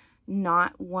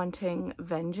not wanting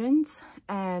vengeance,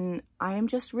 and I am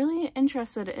just really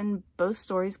interested in both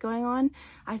stories going on.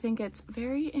 I think it's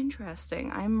very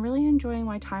interesting. I'm really enjoying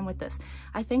my time with this.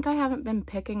 I think I haven't been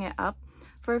picking it up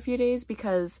for a few days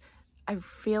because I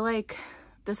feel like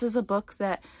this is a book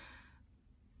that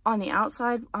on the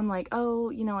outside I'm like, oh,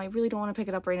 you know, I really don't want to pick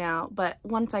it up right now, but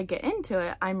once I get into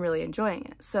it, I'm really enjoying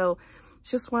it. So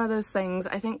it's just one of those things,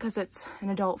 I think, because it's an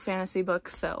adult fantasy book,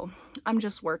 so I'm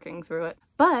just working through it.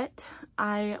 But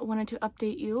I wanted to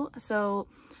update you. So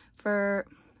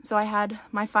I had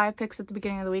my 5 picks at the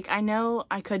beginning of the week. I know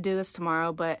I could do this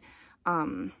tomorrow, but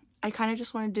I kind of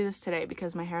just want to do this today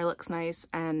because my hair looks nice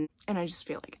and I just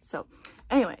feel like it. So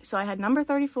anyway, so I had number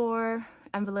 34,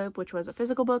 Envelope, which was a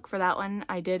physical book. For that one,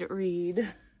 I did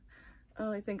read,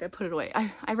 oh, I think I put it away.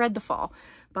 I read The Fall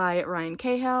by Ryan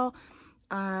Cahill.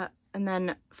 And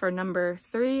then for number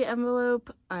 3,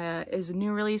 Envelope, is a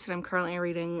new release, and I'm currently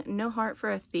reading No Heart for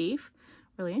a Thief.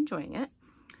 Really enjoying it.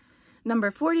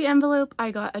 Number 40, Envelope,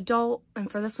 I got adult,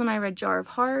 and for this one I read Jar of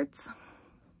Hearts.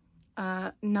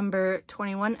 Number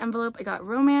 21, Envelope, I got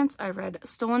romance. I read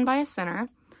Stolen by a Sinner.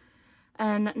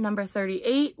 And number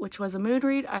 38, which was a mood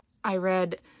read, I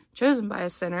read Chosen by a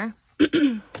Sinner.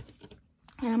 And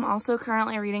I'm also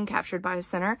currently reading Captured by a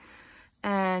Sinner.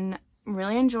 And I'm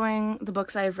really enjoying the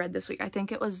books I've read this week. I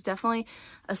think it was definitely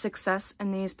a success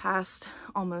in these past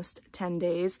almost 10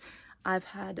 days. I've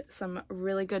had some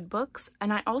really good books,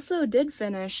 and I also did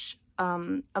finish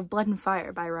Of Blood and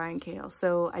Fire by Ryan Cahill,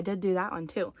 so I did do that one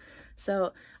too.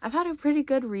 So I've had a pretty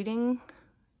good reading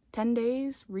 10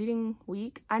 days, reading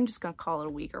week. I'm just gonna call it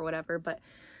a week or whatever, but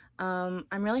I'm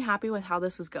really happy with how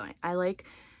this is going. I like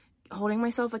holding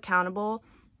myself accountable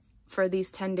for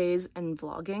these 10 days and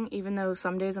vlogging, even though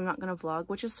some days I'm not going to vlog,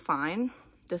 which is fine.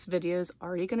 This video is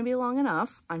already going to be long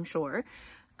enough, I'm sure.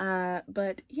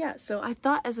 But yeah, so I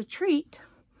thought as a treat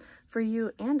for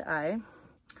you and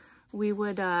we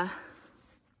would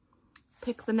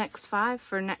pick the next 5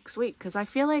 for next week, because I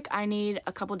feel like I need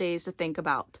a couple days to think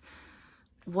about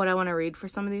what I want to read for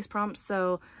some of these prompts.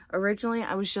 So originally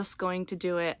I was just going to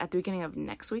do it at the beginning of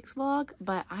next week's vlog,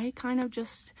 but I kind of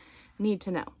just need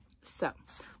to know. So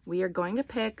we are going to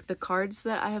pick the cards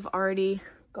that I have already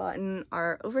gotten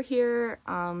are over here.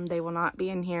 They will not be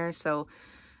in here, so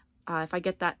if I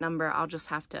get that number, I'll just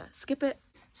have to skip it.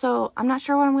 So I'm not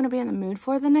sure what I'm going to be in the mood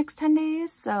for the next 10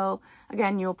 days. So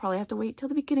again, you'll probably have to wait till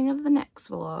the beginning of the next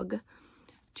vlog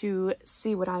to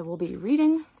see what I will be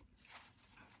reading.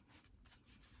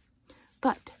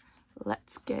 But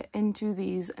let's get into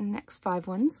these next 5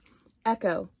 ones.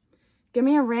 Echo. Give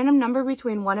me a random number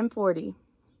between 1 and 40.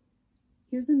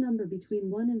 Here's a number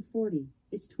between 1 and 40.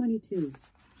 It's 22.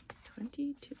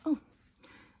 22. Oh,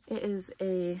 it is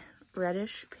a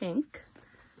reddish pink.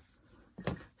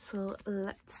 So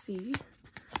let's see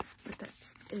what that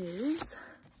is.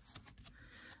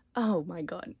 Oh my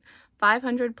god.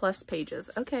 500 plus pages.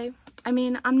 Okay. I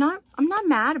mean, I'm not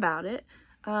mad about it.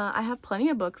 I have plenty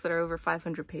of books that are over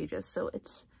 500 pages, so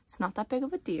it's not that big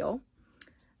of a deal.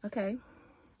 Okay.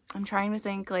 I'm trying to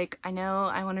think, like, I know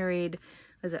I want to read,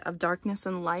 is it Of Darkness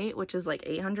and Light, which is like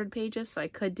 800 pages, so I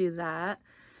could do that.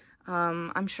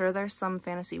 I'm sure there's some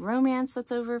fantasy romance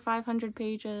that's over 500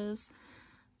 pages.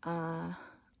 I'll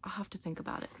have to think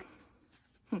about it.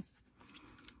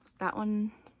 That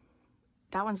one's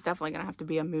definitely gonna have to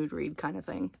be a mood read kind of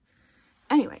thing.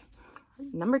 Anyway,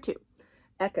 number 2,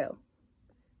 Echo.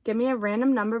 Give me a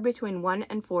random number between 1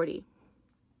 and 40.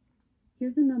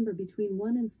 Here's a number between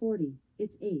 1 and 40.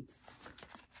 It's 8.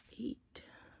 8.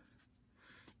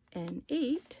 And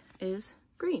 8 is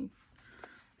green.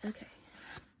 Okay.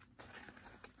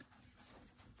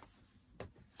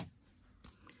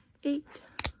 8.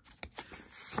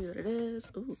 Let's see what it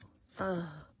is. Ooh.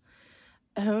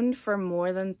 Owned for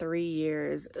more than 3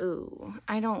 years. Ooh,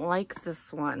 I don't like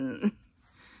this one.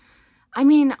 I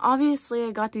mean, obviously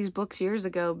I got these books years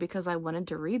ago because I wanted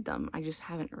to read them. I just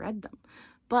haven't read them.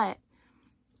 But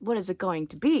what is it going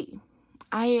to be?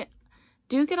 I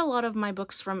do get a lot of my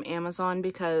books from Amazon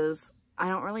because I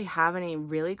don't really have any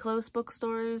really close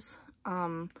bookstores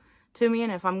to me.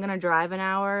 And if I'm going to drive an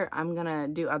hour, I'm going to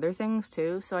do other things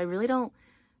too. So I really don't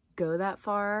go that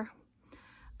far.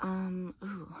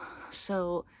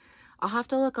 So I'll have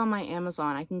to look on my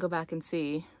Amazon. I can go back and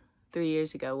see 3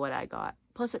 years ago what I got.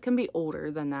 Plus it can be older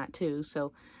than that too.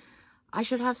 So I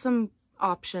should have some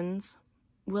options.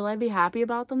 Will I be happy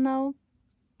about them though?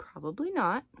 Probably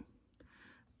not.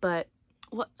 But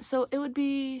what, so it would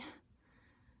be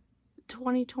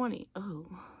 2020. Oh,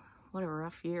 what a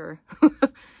rough year.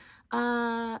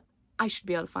 I I should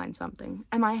be able to find something.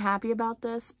 Am I happy about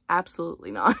this? Absolutely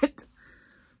not.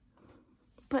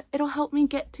 But it'll help me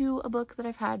get to a book that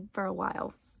I've had for a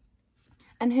while.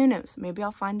 And who knows, maybe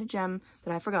I'll find a gem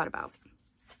that I forgot about.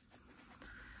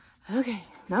 Okay,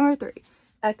 number 3.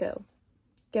 Echo.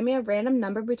 Give me a random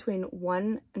number between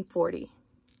 1 and 40.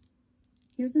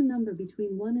 Here's a number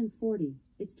between 1 and 40.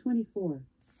 It's 24.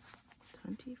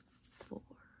 24.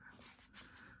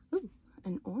 Ooh,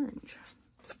 an orange.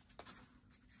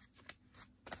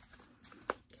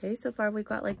 Okay, so far we've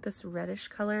got like this reddish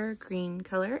color, green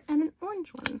color, and an orange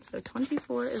one. So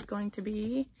 24 is going to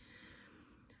be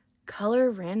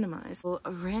color randomized. So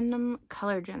a random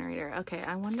color generator. Okay,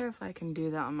 I wonder if I can do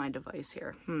that on my device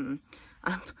here.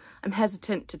 I'm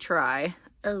hesitant to try.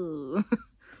 Oh.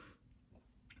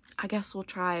 I guess we'll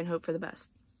try and hope for the best.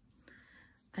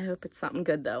 I hope it's something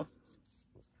good though.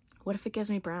 What if it gives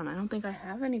me brown? I don't think I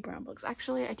have any brown books.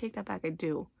 Actually, I take that back. I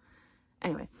do.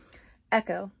 Anyway,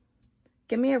 Echo.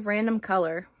 Give me a random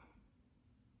color.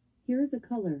 Here is a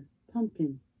color.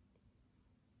 Pumpkin.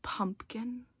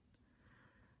 Pumpkin?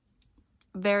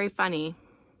 Very funny.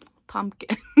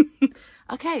 Pumpkin.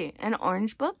 Okay, an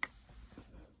orange book.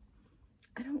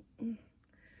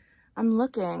 I'm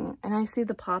looking and I see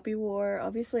the Poppy War.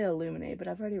 Obviously Illuminate, but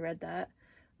I've already read that.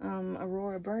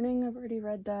 Aurora Burning, I've already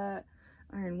read that.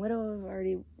 Iron Widow, I've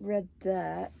already read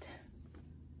that.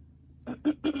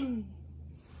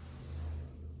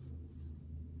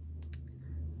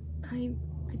 I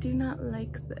do not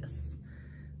like this.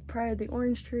 Pride of the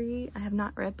Orange Tree, I have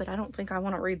not read, but I don't think I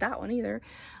want to read that one either.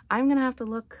 I'm gonna have to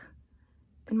look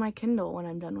in my Kindle when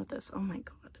I'm done with this. Oh my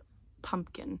god.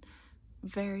 Pumpkin.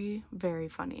 Very, very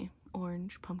funny.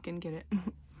 Orange, pumpkin, get it?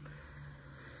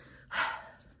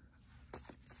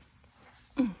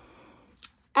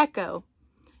 Echo.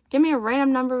 Give me a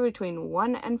random number between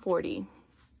 1 and 40.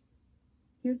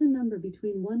 Here's a number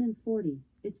between 1 and 40.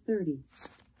 It's 30.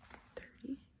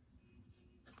 30.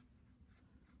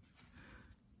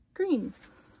 Green.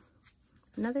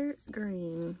 Another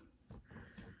green.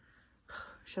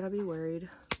 Should I be worried?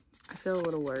 I feel a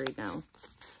little worried now.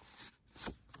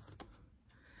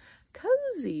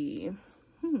 Cozy.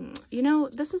 You know,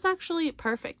 this is actually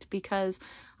perfect because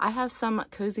I have some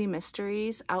cozy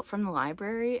mysteries out from the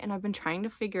library and I've been trying to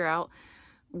figure out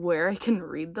where I can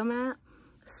read them at.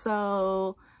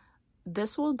 So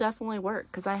this will definitely work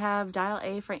because I have Dial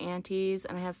A for Aunties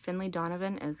and I have Finley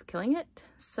Donovan is Killing It.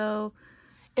 So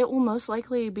it will most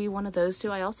likely be one of those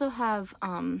two. I also have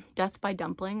Death by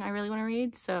Dumpling I really want to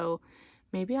read. So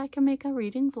maybe I can make a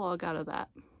reading vlog out of that.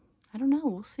 I don't know.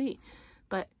 We'll see.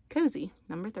 But cozy,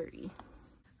 number 30.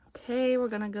 Okay, we're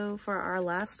gonna go for our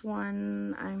last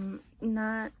one. I'm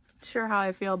not sure how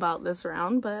I feel about this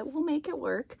round, but we'll make it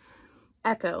work.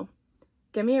 Echo.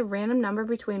 Give me a random number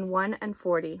between 1 and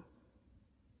 40.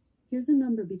 Here's a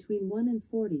number between 1 and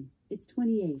 40. It's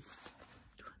 28.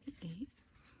 28.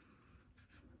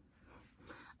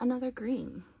 Another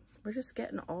green. We're just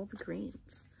getting all the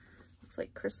greens. Looks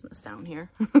like Christmas down here.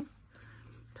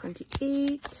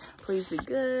 28. Please be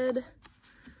good.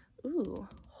 Ooh,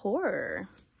 horror.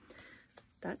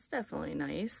 That's definitely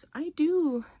nice. I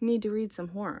do need to read some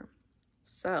horror.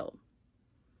 So,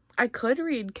 I could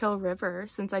read Kill River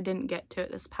since I didn't get to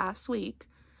it this past week.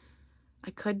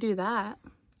 I could do that.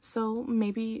 So,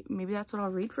 maybe that's what I'll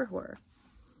read for horror.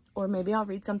 Or maybe I'll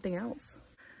read something else.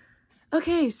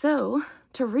 Okay, so,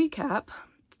 to recap,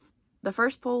 the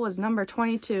first poll was number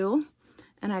 22,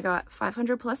 and I got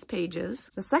 500 plus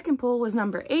pages. The second poll was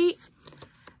number 8,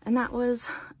 and that was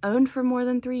owned for more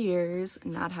than 3 years.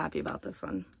 Not happy about this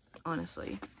one,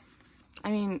 honestly. I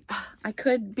mean, I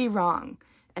could be wrong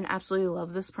and absolutely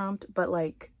love this prompt, but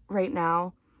like right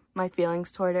now, my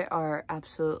feelings toward it are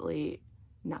absolutely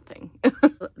nothing.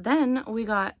 Then we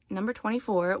got number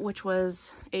 24, which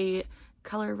was a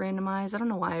color randomized. I don't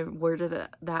know why I worded it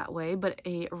that way, but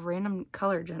a random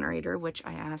color generator, which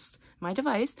I asked my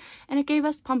device, and it gave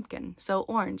us pumpkin, so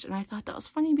orange. And I thought that was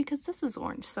funny because this is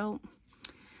orange, so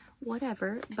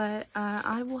whatever. But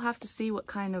I will have to see what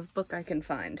kind of book I can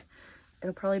find.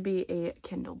 It'll probably be a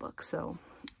Kindle book, so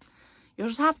you'll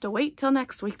just have to wait till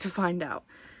next week to find out.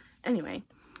 Anyway,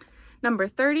 number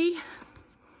 30,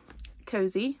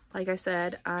 cozy. Like I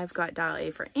said, I've got Dial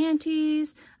A for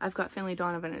Aunties, I've got Finley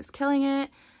Donovan is Killing It,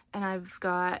 and I've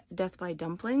got Death by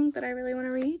Dumpling that I really want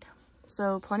to read.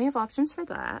 So plenty of options for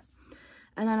that.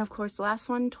 And then of course the last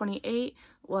one, 28,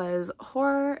 was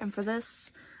horror, and for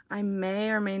this I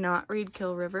may or may not read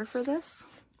Kill River for this.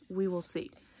 We will see.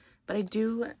 But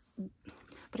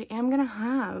I am gonna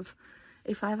have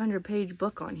a 500-page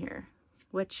book on here,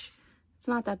 which it's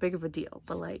not that big of a deal,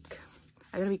 but like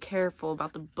I gotta be careful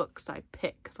about the books I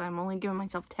pick because I'm only giving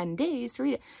myself 10 days to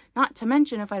read it. Not to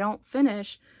mention, if I don't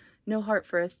finish No Heart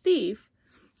for a Thief,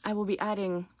 I will be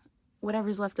adding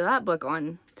whatever's left of that book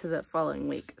on to the following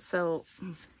week. So,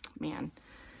 man,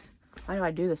 why do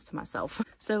I do this to myself?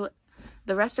 So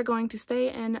the rest are going to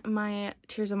stay in my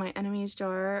Tears of My Enemies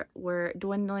jar. We're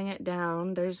dwindling it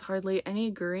down. There's hardly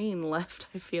any green left,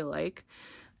 I feel like.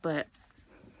 But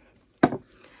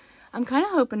I'm kind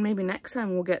of hoping maybe next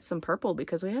time we'll get some purple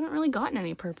because we haven't really gotten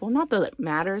any purple. Not that it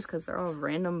matters because they're all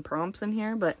random prompts in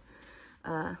here, but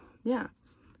yeah.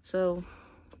 So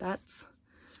that's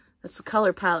the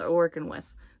color palette we're working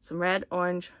with. Some red,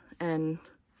 orange, and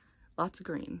lots of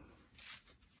green.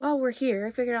 While we're here,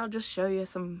 I figured I'll just show you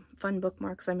some fun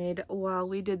bookmarks I made while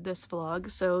we did this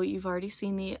vlog. So you've already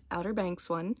seen the Outer Banks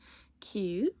one.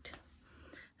 Cute.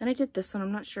 Then I did this one.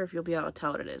 I'm not sure if you'll be able to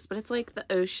tell what it is, but it's like the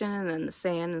ocean and then the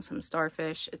sand and some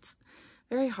starfish. It's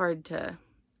very hard to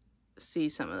see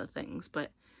some of the things, but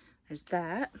there's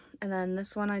that. And then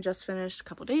this one I just finished a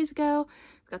couple days ago.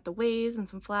 It's got the waves and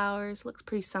some flowers. It looks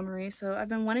pretty summery. So I've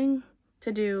been wanting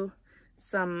to do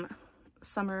some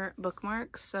summer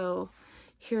bookmarks. So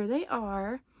here they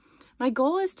are. My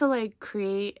goal is to like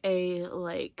create a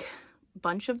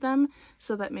bunch of them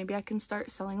so that maybe I can start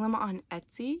selling them on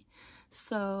Etsy.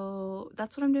 So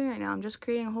that's what I'm doing right now. I'm just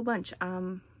creating a whole bunch.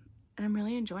 And I'm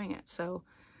really enjoying it. So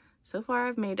far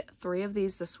I've made 3 of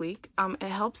these this week. It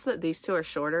helps that these 2 are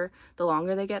shorter. The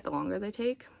longer they get, the longer they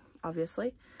take,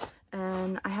 obviously.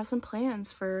 And I have some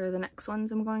plans for the next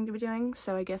ones I'm going to be doing.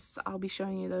 So I guess I'll be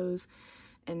showing you those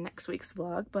in next week's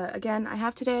vlog. But again, I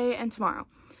have today and tomorrow.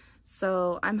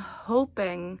 So I'm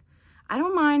hoping, I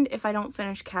don't mind if I don't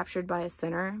finish Captured by a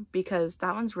Sinner because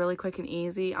that one's really quick and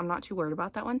easy. I'm not too worried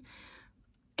about that one.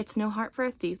 It's No Heart for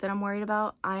a Thief that I'm worried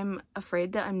about. I'm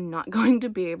afraid that I'm not going to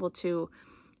be able to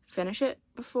finish it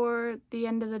before the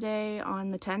end of the day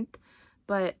on the 10th,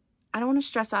 but I don't want to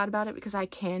stress out about it because I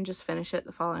can just finish it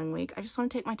the following week. I just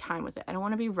want to take my time with it. I don't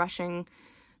want to be rushing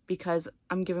because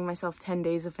I'm giving myself 10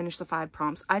 days to finish the 5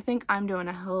 prompts. I think I'm doing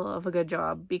a hell of a good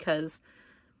job because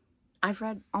I've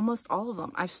read almost all of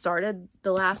them. I've started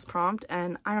the last prompt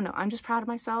and I don't know, I'm just proud of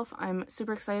myself. I'm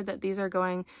super excited that these are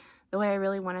going the way I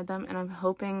really wanted them, and I'm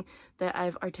hoping that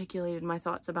I've articulated my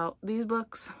thoughts about these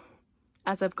books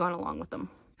as I've gone along with them.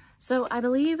 So I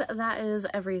believe that is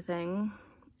everything,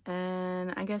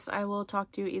 and I guess I will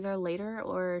talk to you either later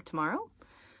or tomorrow.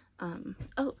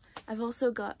 Oh, I've also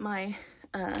got my,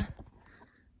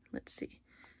 let's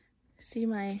see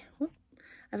my, whoop.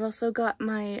 I've also got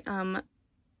my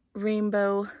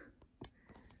rainbow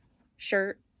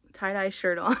shirt, tie-dye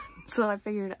shirt on, so I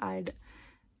figured I'd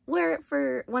wear it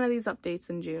for one of these updates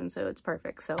in June, so it's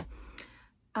perfect. So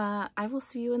I will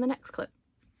see you in the next clip.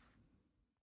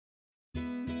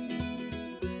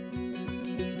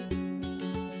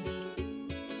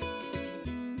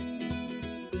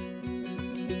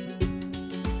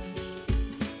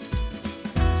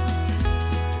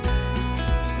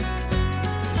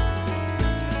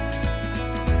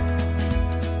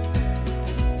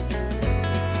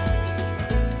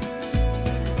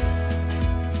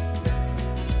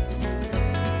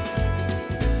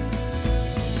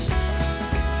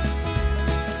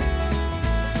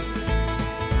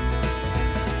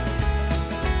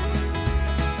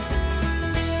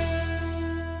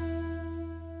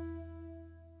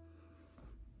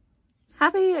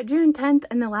 Happy June 10th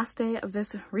and the last day of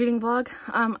this reading vlog.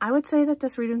 I would say that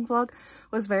this reading vlog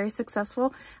was very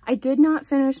successful. I did not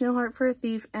finish No Heart for a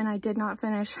Thief and I did not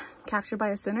finish Captured by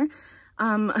a Sinner.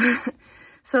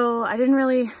 So I didn't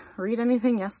really read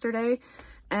anything yesterday,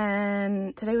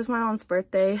 and today was my mom's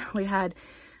birthday. We had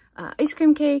ice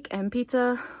cream cake and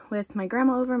pizza with my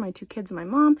grandma over, my 2 kids and my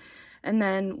mom, and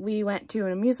then we went to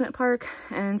an amusement park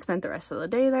and spent the rest of the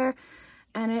day there.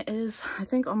 And it is, I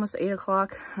think, almost 8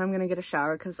 o'clock. I'm gonna get a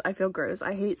shower because I feel gross.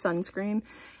 I hate sunscreen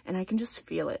and I can just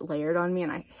feel it layered on me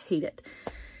and I hate it.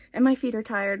 And my feet are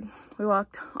tired. We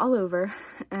walked all over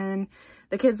and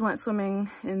the kids went swimming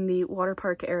in the water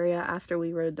park area after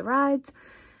we rode the rides.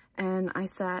 And I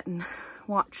sat and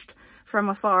watched from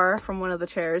afar from one of the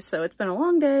chairs. So it's been a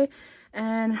long day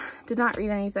and did not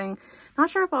read anything. Not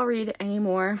sure if I'll read any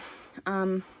more.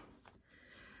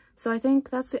 So I think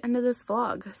that's the end of this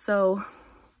vlog. So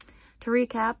to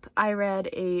recap, I read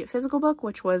a physical book,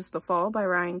 which was The Fall by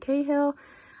Ryan Cahill.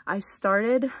 I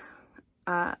started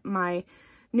my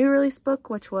new release book,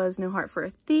 which was No Heart for a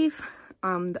Thief.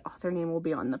 The author name will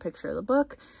be on the picture of the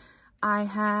book. I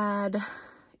had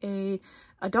a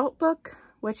adult book,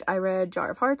 which I read Jar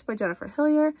of Hearts by Jennifer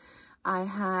Hillier. I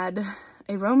had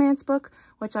a romance book,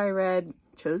 which I read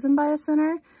Chosen by a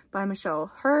Sinner by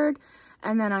Michelle Hurd.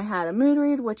 And then I had a mood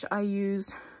read, which I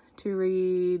used to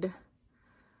read,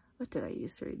 what did I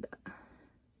use to read that?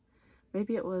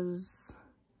 Maybe it was,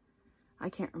 I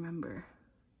can't remember.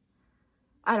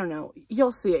 I don't know.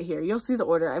 You'll see it here. You'll see the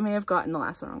order. I may have gotten the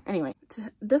last one wrong. Anyway,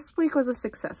 this week was a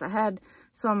success. I had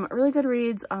some really good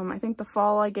reads. I think The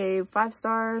Fall I gave 5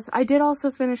 stars. I did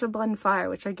also finish A Blood and Fire,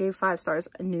 which I gave 5 stars.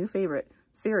 A new favorite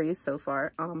series so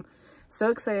far. So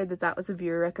excited that that was a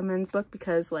viewer recommends book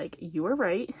because, like, you were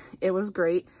right. It was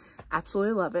great.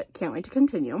 Absolutely love it. Can't wait to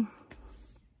continue.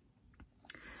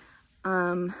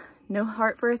 No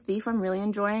Heart for a Thief I'm really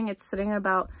enjoying. It's sitting at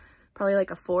about probably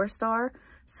like a 4 star.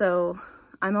 So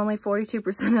I'm only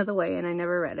 42% of the way and I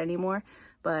never read anymore,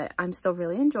 but I'm still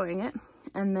really enjoying it.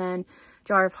 And then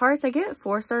Jar of Hearts, I gave it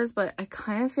 4 stars, but I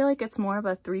kind of feel like it's more of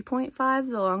a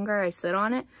 3.5 the longer I sit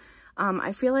on it.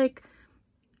 I feel like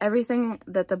everything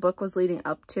that the book was leading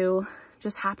up to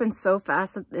just happened so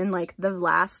fast in like the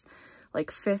last like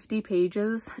 50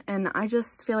 pages, and I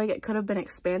just feel like it could have been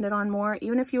expanded on more.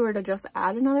 Even if you were to just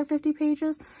add another 50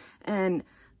 pages and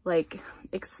like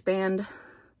expand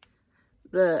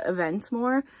the events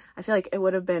more, I feel like it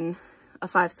would have been a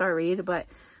 5-star read. But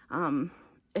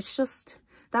it's just,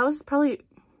 that was probably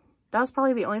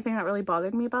the only thing that really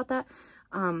bothered me about that.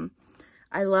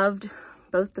 I loved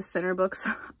both the Sinner books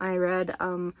I read.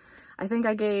 I think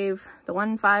I gave the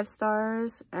one 5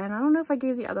 stars, and I don't know if I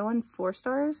gave the other one 4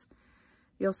 stars.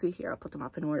 You'll see here. I'll put them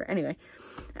up in order. Anyway,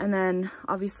 and then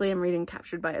obviously I'm reading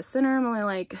Captured by a Sinner. I'm only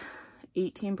like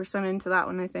 18% into that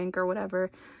one, I think, or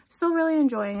whatever. Still really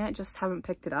enjoying it, just haven't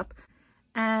picked it up.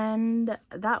 And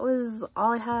that was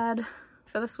all I had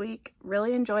for this week.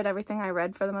 Really enjoyed everything I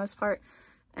read for the most part,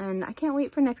 and I can't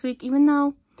wait for next week, even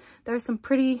though there are some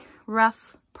pretty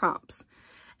rough prompts.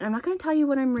 And I'm not going to tell you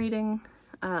what I'm reading,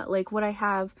 like what I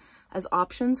have as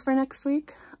options for next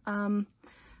week,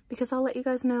 because I'll let you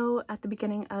guys know at the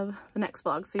beginning of the next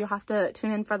vlog, so you'll have to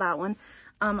tune in for that one.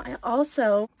 I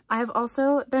have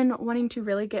also been wanting to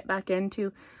really get back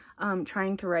into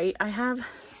trying to write. I have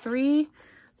 3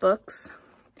 books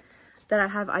that I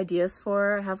have ideas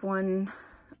for. I have one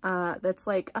that's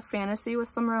like a fantasy with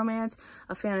some romance,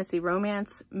 a fantasy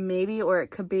romance maybe, or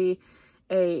it could be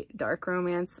a dark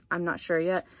romance. I'm not sure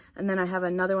yet. And then I have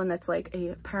another one that's like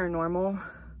a paranormal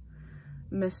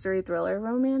mystery thriller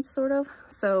romance sort of.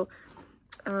 So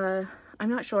I'm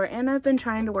not sure. And I've been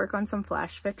trying to work on some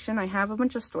flash fiction. I have a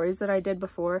bunch of stories that I did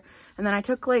before, and then I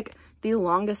took like the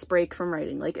longest break from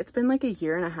writing. Like it's been like a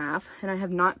year and a half, and I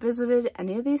have not visited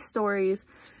any of these stories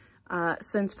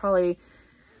since probably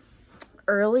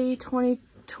early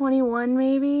 2021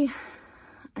 maybe,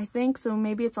 I think. So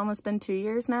maybe it's almost been 2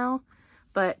 years now,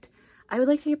 but I would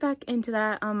like to get back into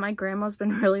that. My grandma's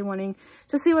been really wanting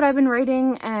to see what I've been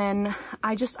writing, and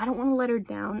I don't want to let her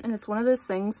down. And it's one of those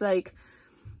things, like,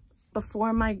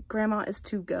 before my grandma is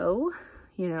to go,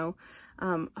 you know,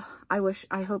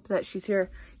 I hope that she's here,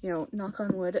 you know, knock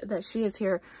on wood, that she is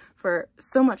here for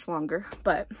so much longer.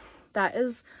 But that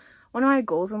is one of my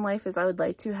goals in life, is I would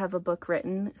like to have a book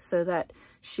written so that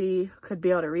she could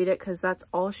be able to read it, because that's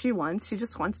all she wants. She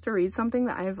just wants to read something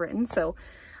that I have written. So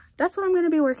that's what I'm going to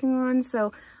be working on.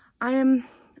 So I am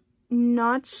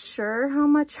not sure how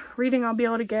much reading I'll be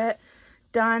able to get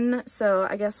done. So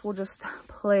I guess we'll just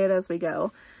play it as we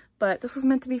go. But this was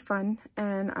meant to be fun,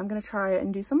 and I'm going to try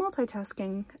and do some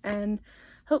multitasking, and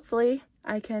hopefully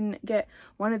I can get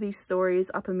one of these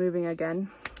stories up and moving again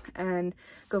and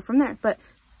go from there. But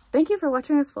thank you for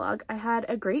watching this vlog. I had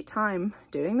a great time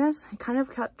doing this. It kind of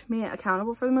kept me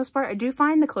accountable for the most part. I do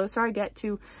find the closer I get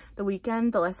to the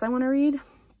weekend, the less I want to read.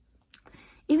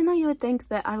 Even though you would think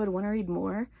that I would want to read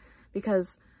more,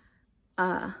 because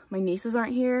my nieces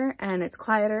aren't here and it's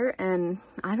quieter, and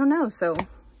I don't know, so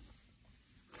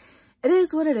it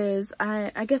is what it is.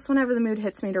 I guess whenever the mood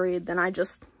hits me to read, then I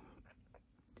just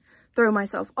throw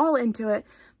myself all into it.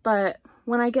 But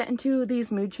when I get into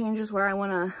these mood changes where I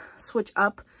want to switch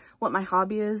up what my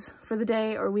hobby is for the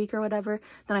day or week or whatever,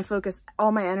 then I focus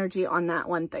all my energy on that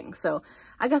one thing. So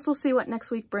I guess we'll see what next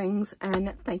week brings,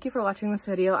 and thank you for watching this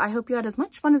video. I hope you had as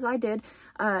much fun as I did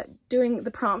doing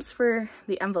the prompts for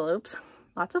the envelopes.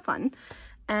 Lots of fun.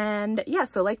 And yeah,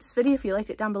 so like this video if you liked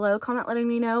it down below. Comment letting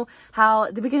me know how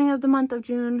the beginning of the month of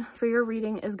June for your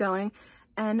reading is going.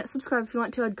 And subscribe if you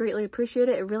want to. I'd greatly appreciate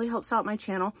it. It really helps out my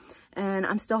channel. And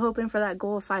I'm still hoping for that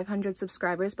goal of 500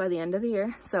 subscribers by the end of the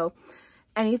year. So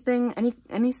anything,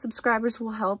 any subscribers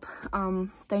will help.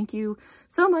 Thank you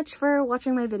so much for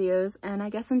watching my videos. And I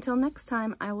guess until next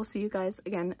time, I will see you guys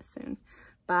again soon.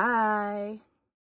 Bye.